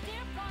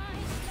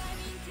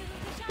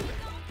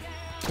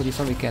 So this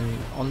one we can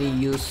only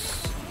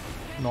use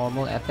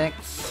normal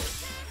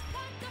attacks.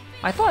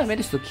 I thought I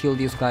managed to kill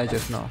this guy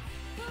just now.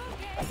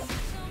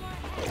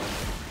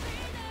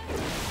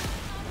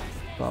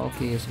 But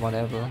okay, it's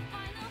whatever.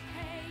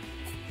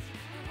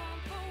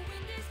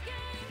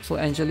 So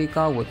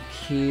Angelica would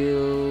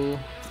kill.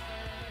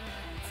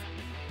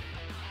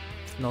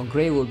 No,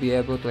 Grey will be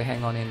able to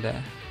hang on in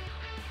there.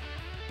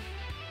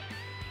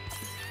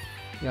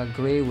 Yeah,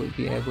 Grey would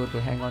be able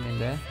to hang on in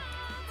there.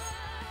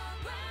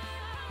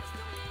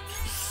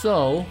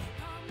 So,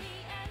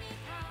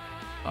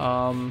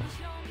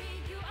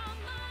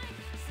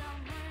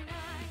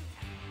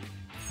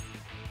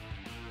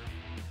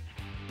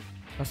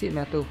 does it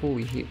matter who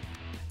we hit?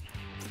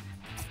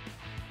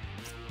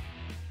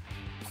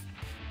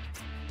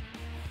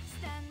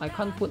 I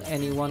can't put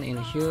anyone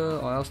in here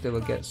or else they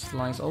will get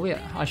sliced. Oh wait,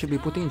 I should be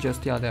putting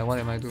Justia there. What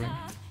am I doing?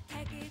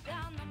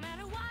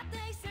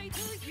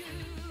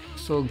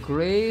 So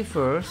Grey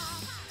first.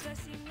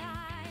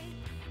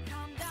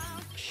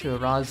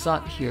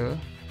 Sherazad here.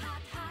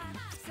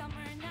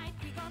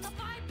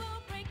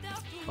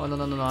 Oh no,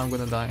 I'm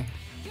gonna die.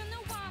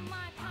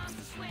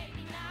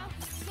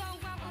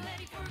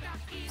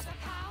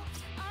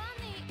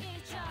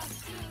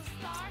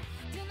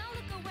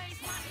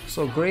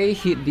 So Grey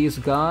hit this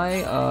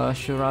guy,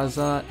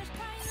 Sherazad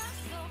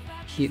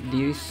hit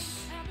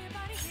this,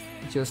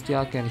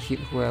 Justia can hit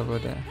whoever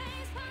there.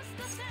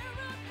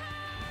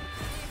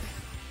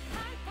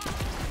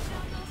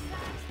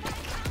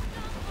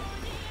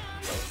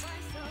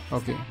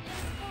 Okay.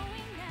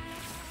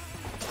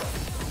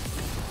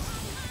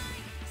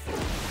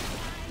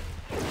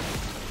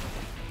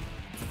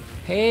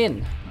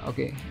 Pain!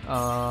 Okay,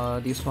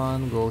 this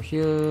one go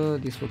here,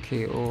 this will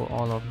KO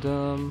all of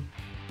them.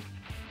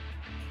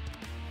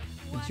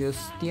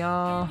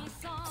 Justia.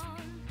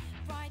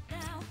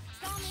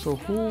 So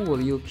who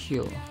will you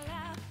kill?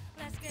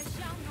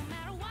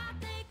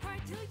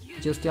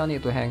 Justia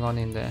need to hang on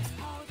in there.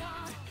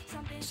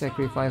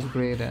 Sacrifice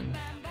Grey then.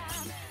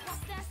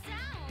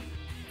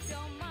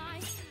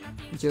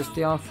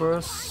 Justia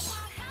first,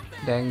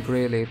 then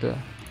Grey later.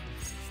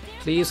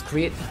 Please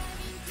crit.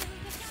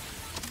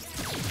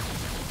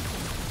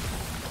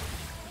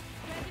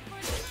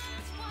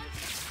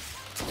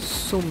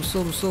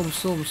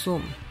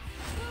 Zoom.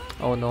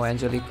 Oh no,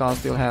 Angelica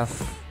still have.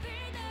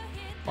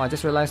 Oh, I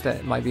just realized that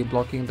it might be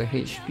blocking the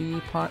HP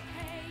part.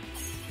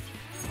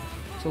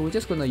 So we're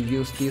just gonna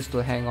use this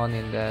to hang on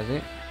in there, is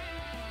it?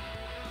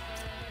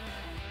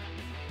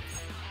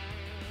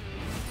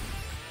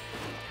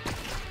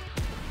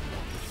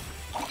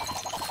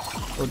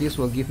 So this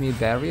will give me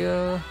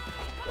barrier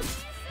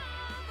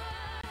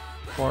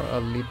for a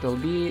little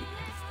bit.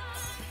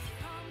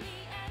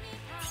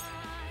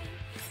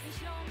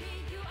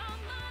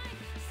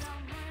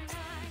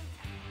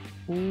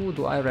 Who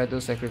do I rather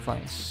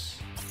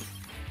sacrifice?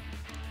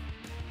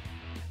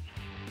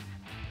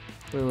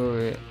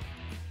 Wait.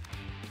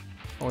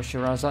 Oh,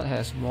 Sherazad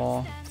has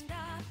more.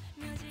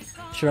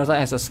 Sherazad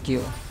has a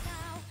skill.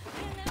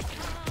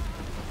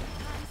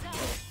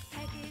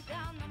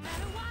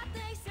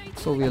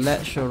 So we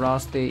let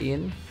Sheraz stay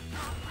in.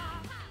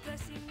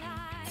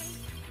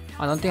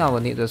 I don't think I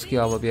will need the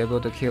skill, I will be able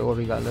to KO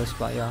regardless,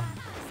 but yeah.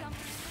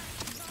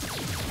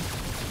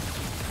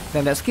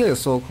 Then that skill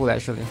is so cool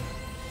actually.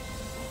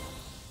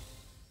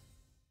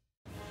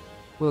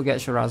 We'll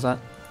get Shirazad.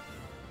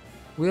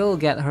 We'll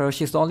get her.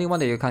 She's the only one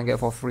that you can't get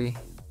for free.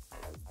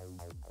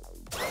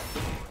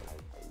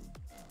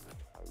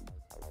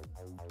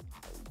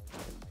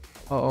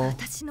 Uh-oh.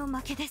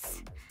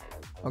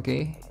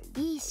 Okay.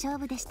 いい勝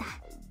負でした。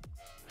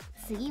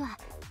次は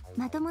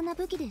まともな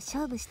武器で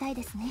勝負したい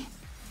ですね。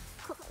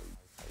これは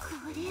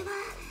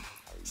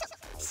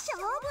勝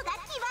負が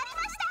決まり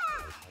まし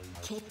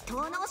た。決闘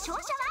の勝者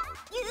は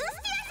ユース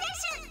ティア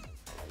選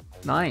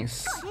手。ナイ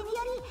ス。これによ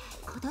り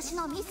今年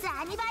のミス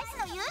アニバイス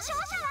の優勝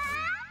者は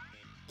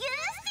ユー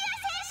スティア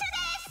選手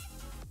です。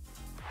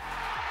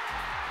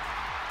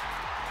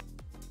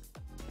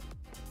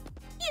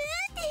ユ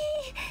ーテ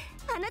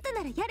ィー、あなた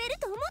ならやれる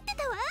と思って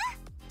たわ。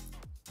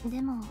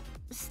でも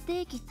ス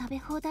テーキ食べ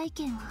放題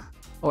券は。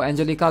Oh,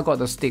 Angelica got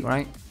the stick,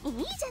 right? い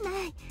いじゃな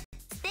い。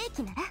ステー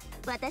キなら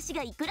私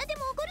がいくらで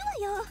もおごる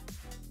わよ。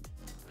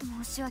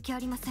申し訳あ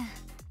りません。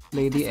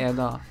 Lady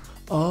Ada.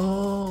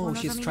 Oh,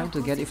 she's trying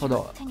to get it for the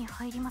手に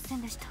入りませ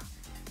んでした。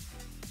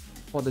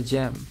 for the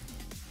gem.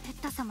 ペ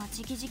ッタ様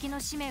直々の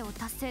使命を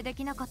達成で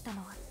きなかった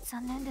のは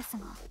残念です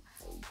が、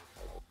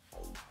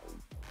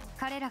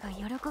彼らが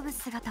喜ぶ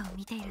姿を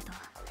見ていると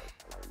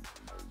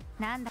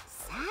なんだ。さ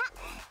あ、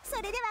そ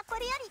れではこ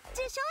れより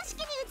授賞式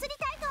に移り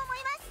たいと思い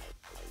ま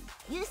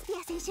す。ユースティ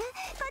ア選手、こ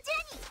ち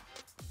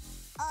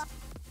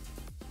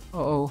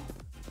らに。Uh-oh.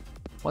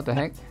 What the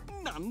heck?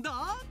 なん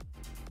だ？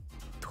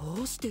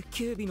どうして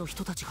警備の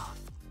人たちが。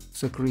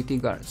 Security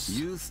guards.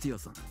 ユースティア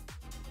さん、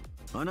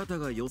あなた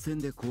が予選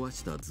で壊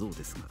した像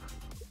ですが、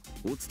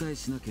お伝え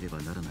しなければ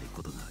ならない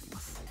ことがありま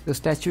す。 The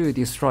statue you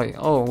destroyed.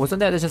 Oh, wasn't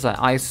that just an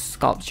ice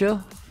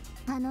sculpture?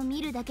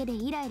 見るだけで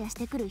イライラし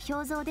てくる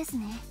表像です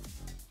ね。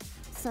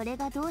それ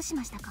がどうし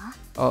ましたか？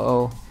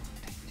 Uh-oh.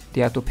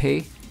 They have to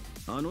pay?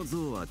 あの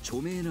像は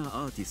著名な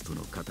アーティスト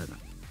の方が、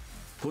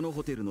この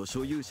ホテルの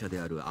所有者で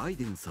あるアイ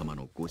デン様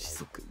のご子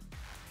息、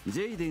ジ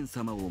ェイデン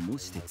様を模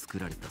して作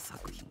られた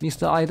作品。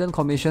 Mr. Aiden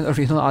commissioned a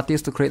renowned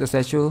artist to create a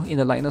statue in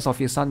the likeness of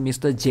his son,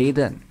 Mr.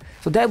 Jaden.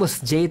 So that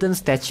was Jaden's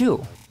statue.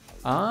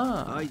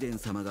 アイデン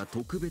様が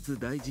特別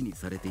大事に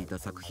されていた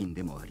作品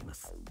でもありま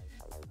す。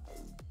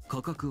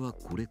価格は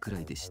これくら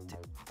いでして。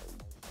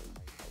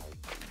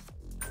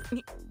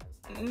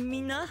み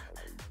んな、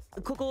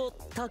ここ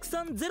たく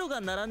さんゼロが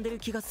並んでる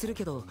気がする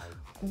けど、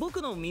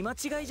僕の見間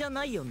違いじゃ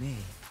ないよね。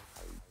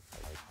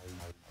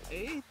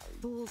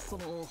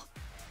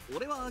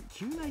俺は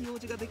急な用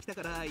事ができた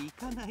から行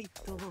かない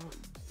と。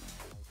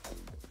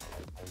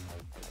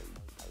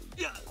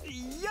や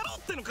ろう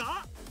っての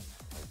か？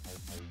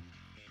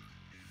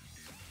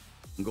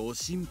ご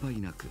心配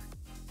なく。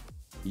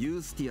ユ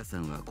ースティアさ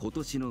んは今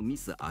年のミ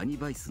スアニ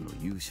バイスの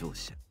優勝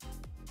者。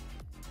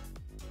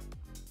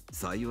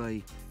幸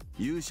い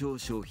優勝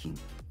商品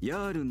ヤ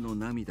ールンの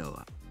涙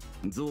は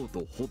象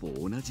とほ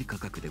ぼ同じ価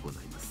格でござ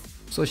います。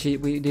 So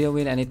we didn't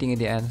win anything in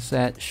the end.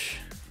 Satch.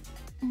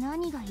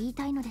 何が言い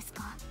たいのです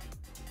か？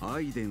ア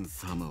イデン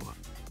様は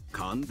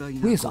寛大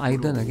な Who is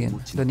Aiden again?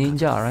 The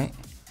ninja, right?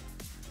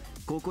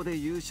 ここで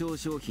優勝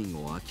商品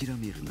を諦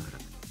めるなら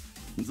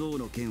象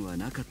の剣は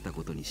なかった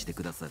ことにして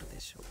くださる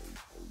でしょう。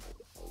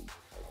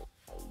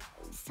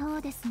そ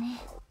うです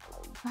ね、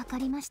わか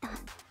りました。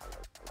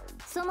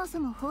そもそ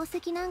も宝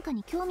石なんか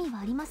に興味は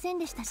ありません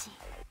でしたし、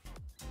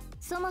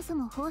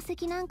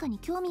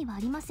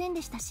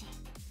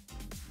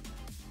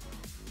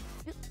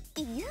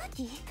ユー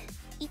ティ、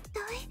一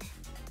体。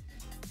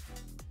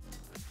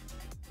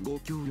ご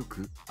協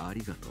力あ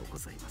りがとうご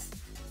ざいます。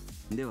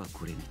では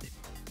これにて。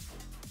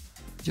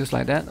 Just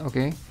like that?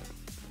 Okay.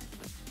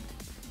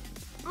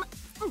 待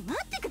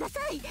ってくださ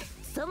い。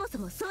そもそ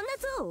もそんな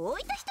像を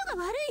置いた人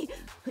が悪い。ち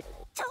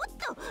ょっ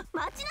と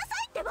待ちなさ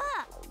いってば。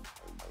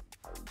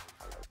置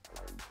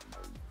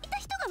いた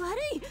人が悪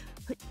い。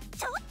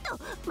ちょっと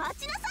待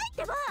ちなさいっ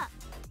てば。いや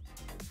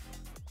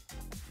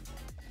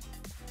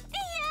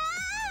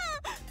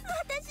ー、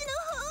私の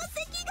宝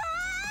石が。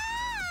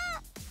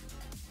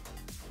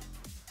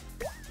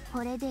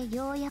これで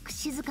ようやく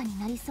静かに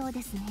なりそう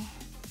ですね。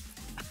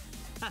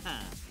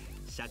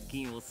借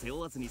金を背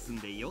負わずに済ん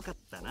でよかっ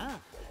たな。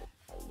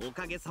お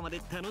かげさま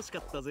で楽しか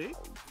ったぜ。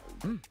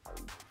うん。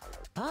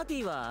パーティ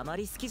ーはあま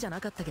り好きじゃ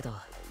なかったけど、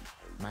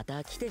ま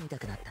た来てみた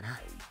くなったな。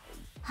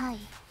はい。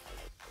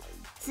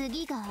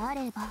次があ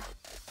れば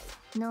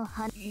の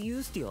ユ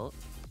ースティア？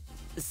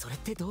それっ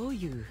てどう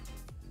いう？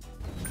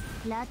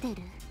ラテ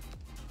ル、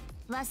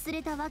忘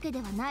れたわけ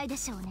ではないで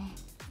しょうね。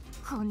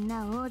こん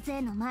な大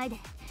勢の前で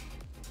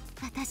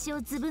私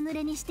をずぶ濡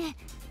れにして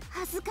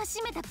恥ずか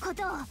しめたこ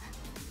とを。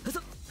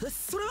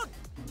それは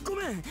ご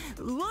めん、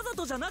わざ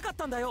とじゃなかっ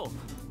たんだよ。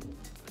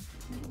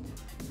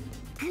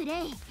グ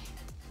レイ、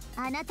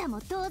あなたも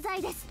同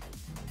罪です。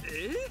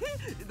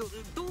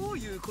どう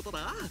いうこと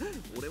だ？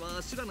俺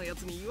はシュラのや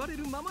つに言われ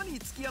るままに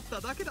付き合った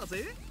だけだ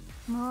ぜ。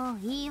もう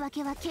言い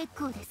訳は結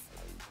構です。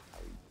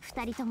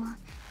二人とも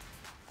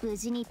無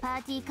事にパ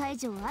ーティー会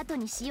場を後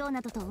にしよう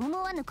などと思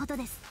わぬこと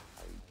です。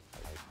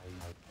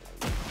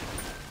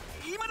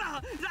今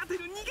だ、ラテ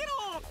ル逃げ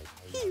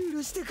ろ。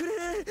許してくれ。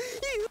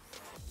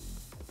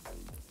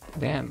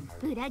Damn.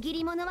 裏切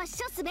り者は処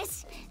すべ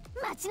し。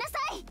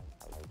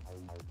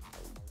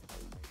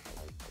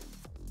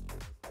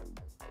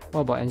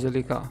What about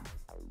Angelica?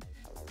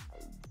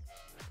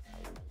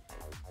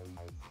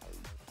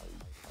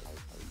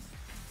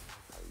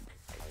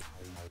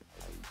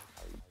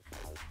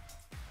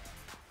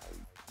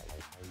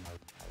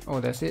 Oh,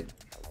 that's it.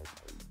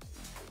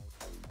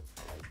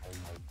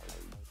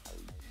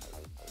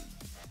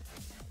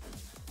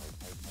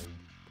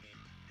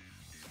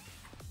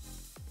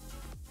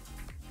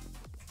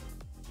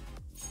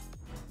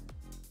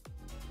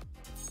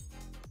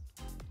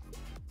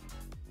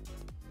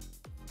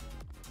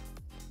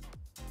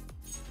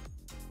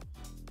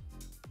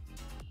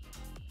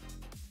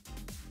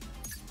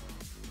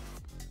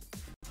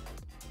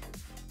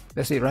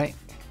 That's it, right?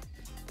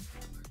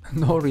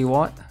 No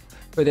reward?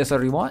 Wait, there's a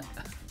reward?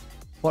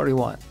 What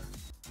reward?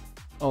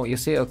 Oh, you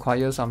say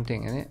acquire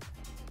something, isn't it?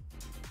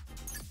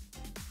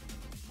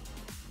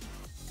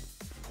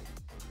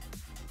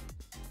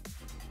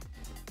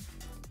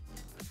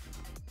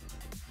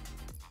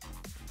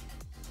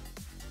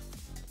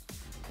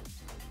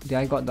 Did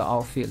I got the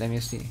outfit? Let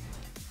me see.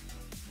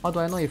 How do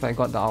I know if I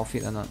got the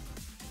outfit or not?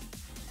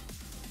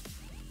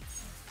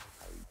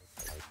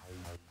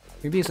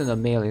 Maybe it's in the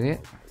mail, is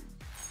it?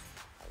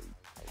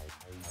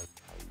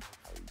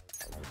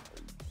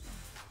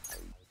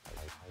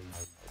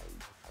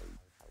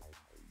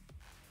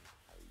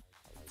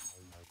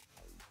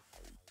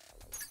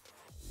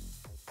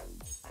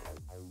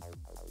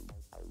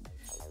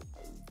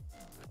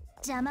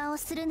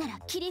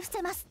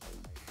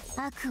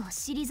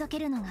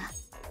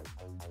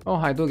 Oh,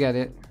 I do get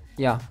it.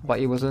 Yeah, but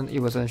it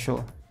wasn't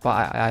sure.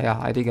 But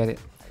I did get it.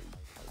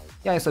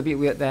 Yeah, it's a bit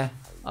weird there.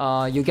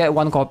 You get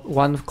one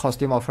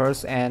costume of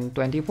hers and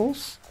 20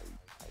 pulls.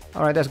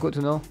 Alright, that's good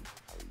to know.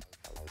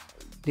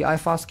 Did I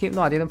fast skip?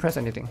 No, I didn't press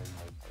anything.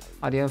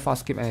 I didn't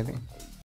fast skip anything.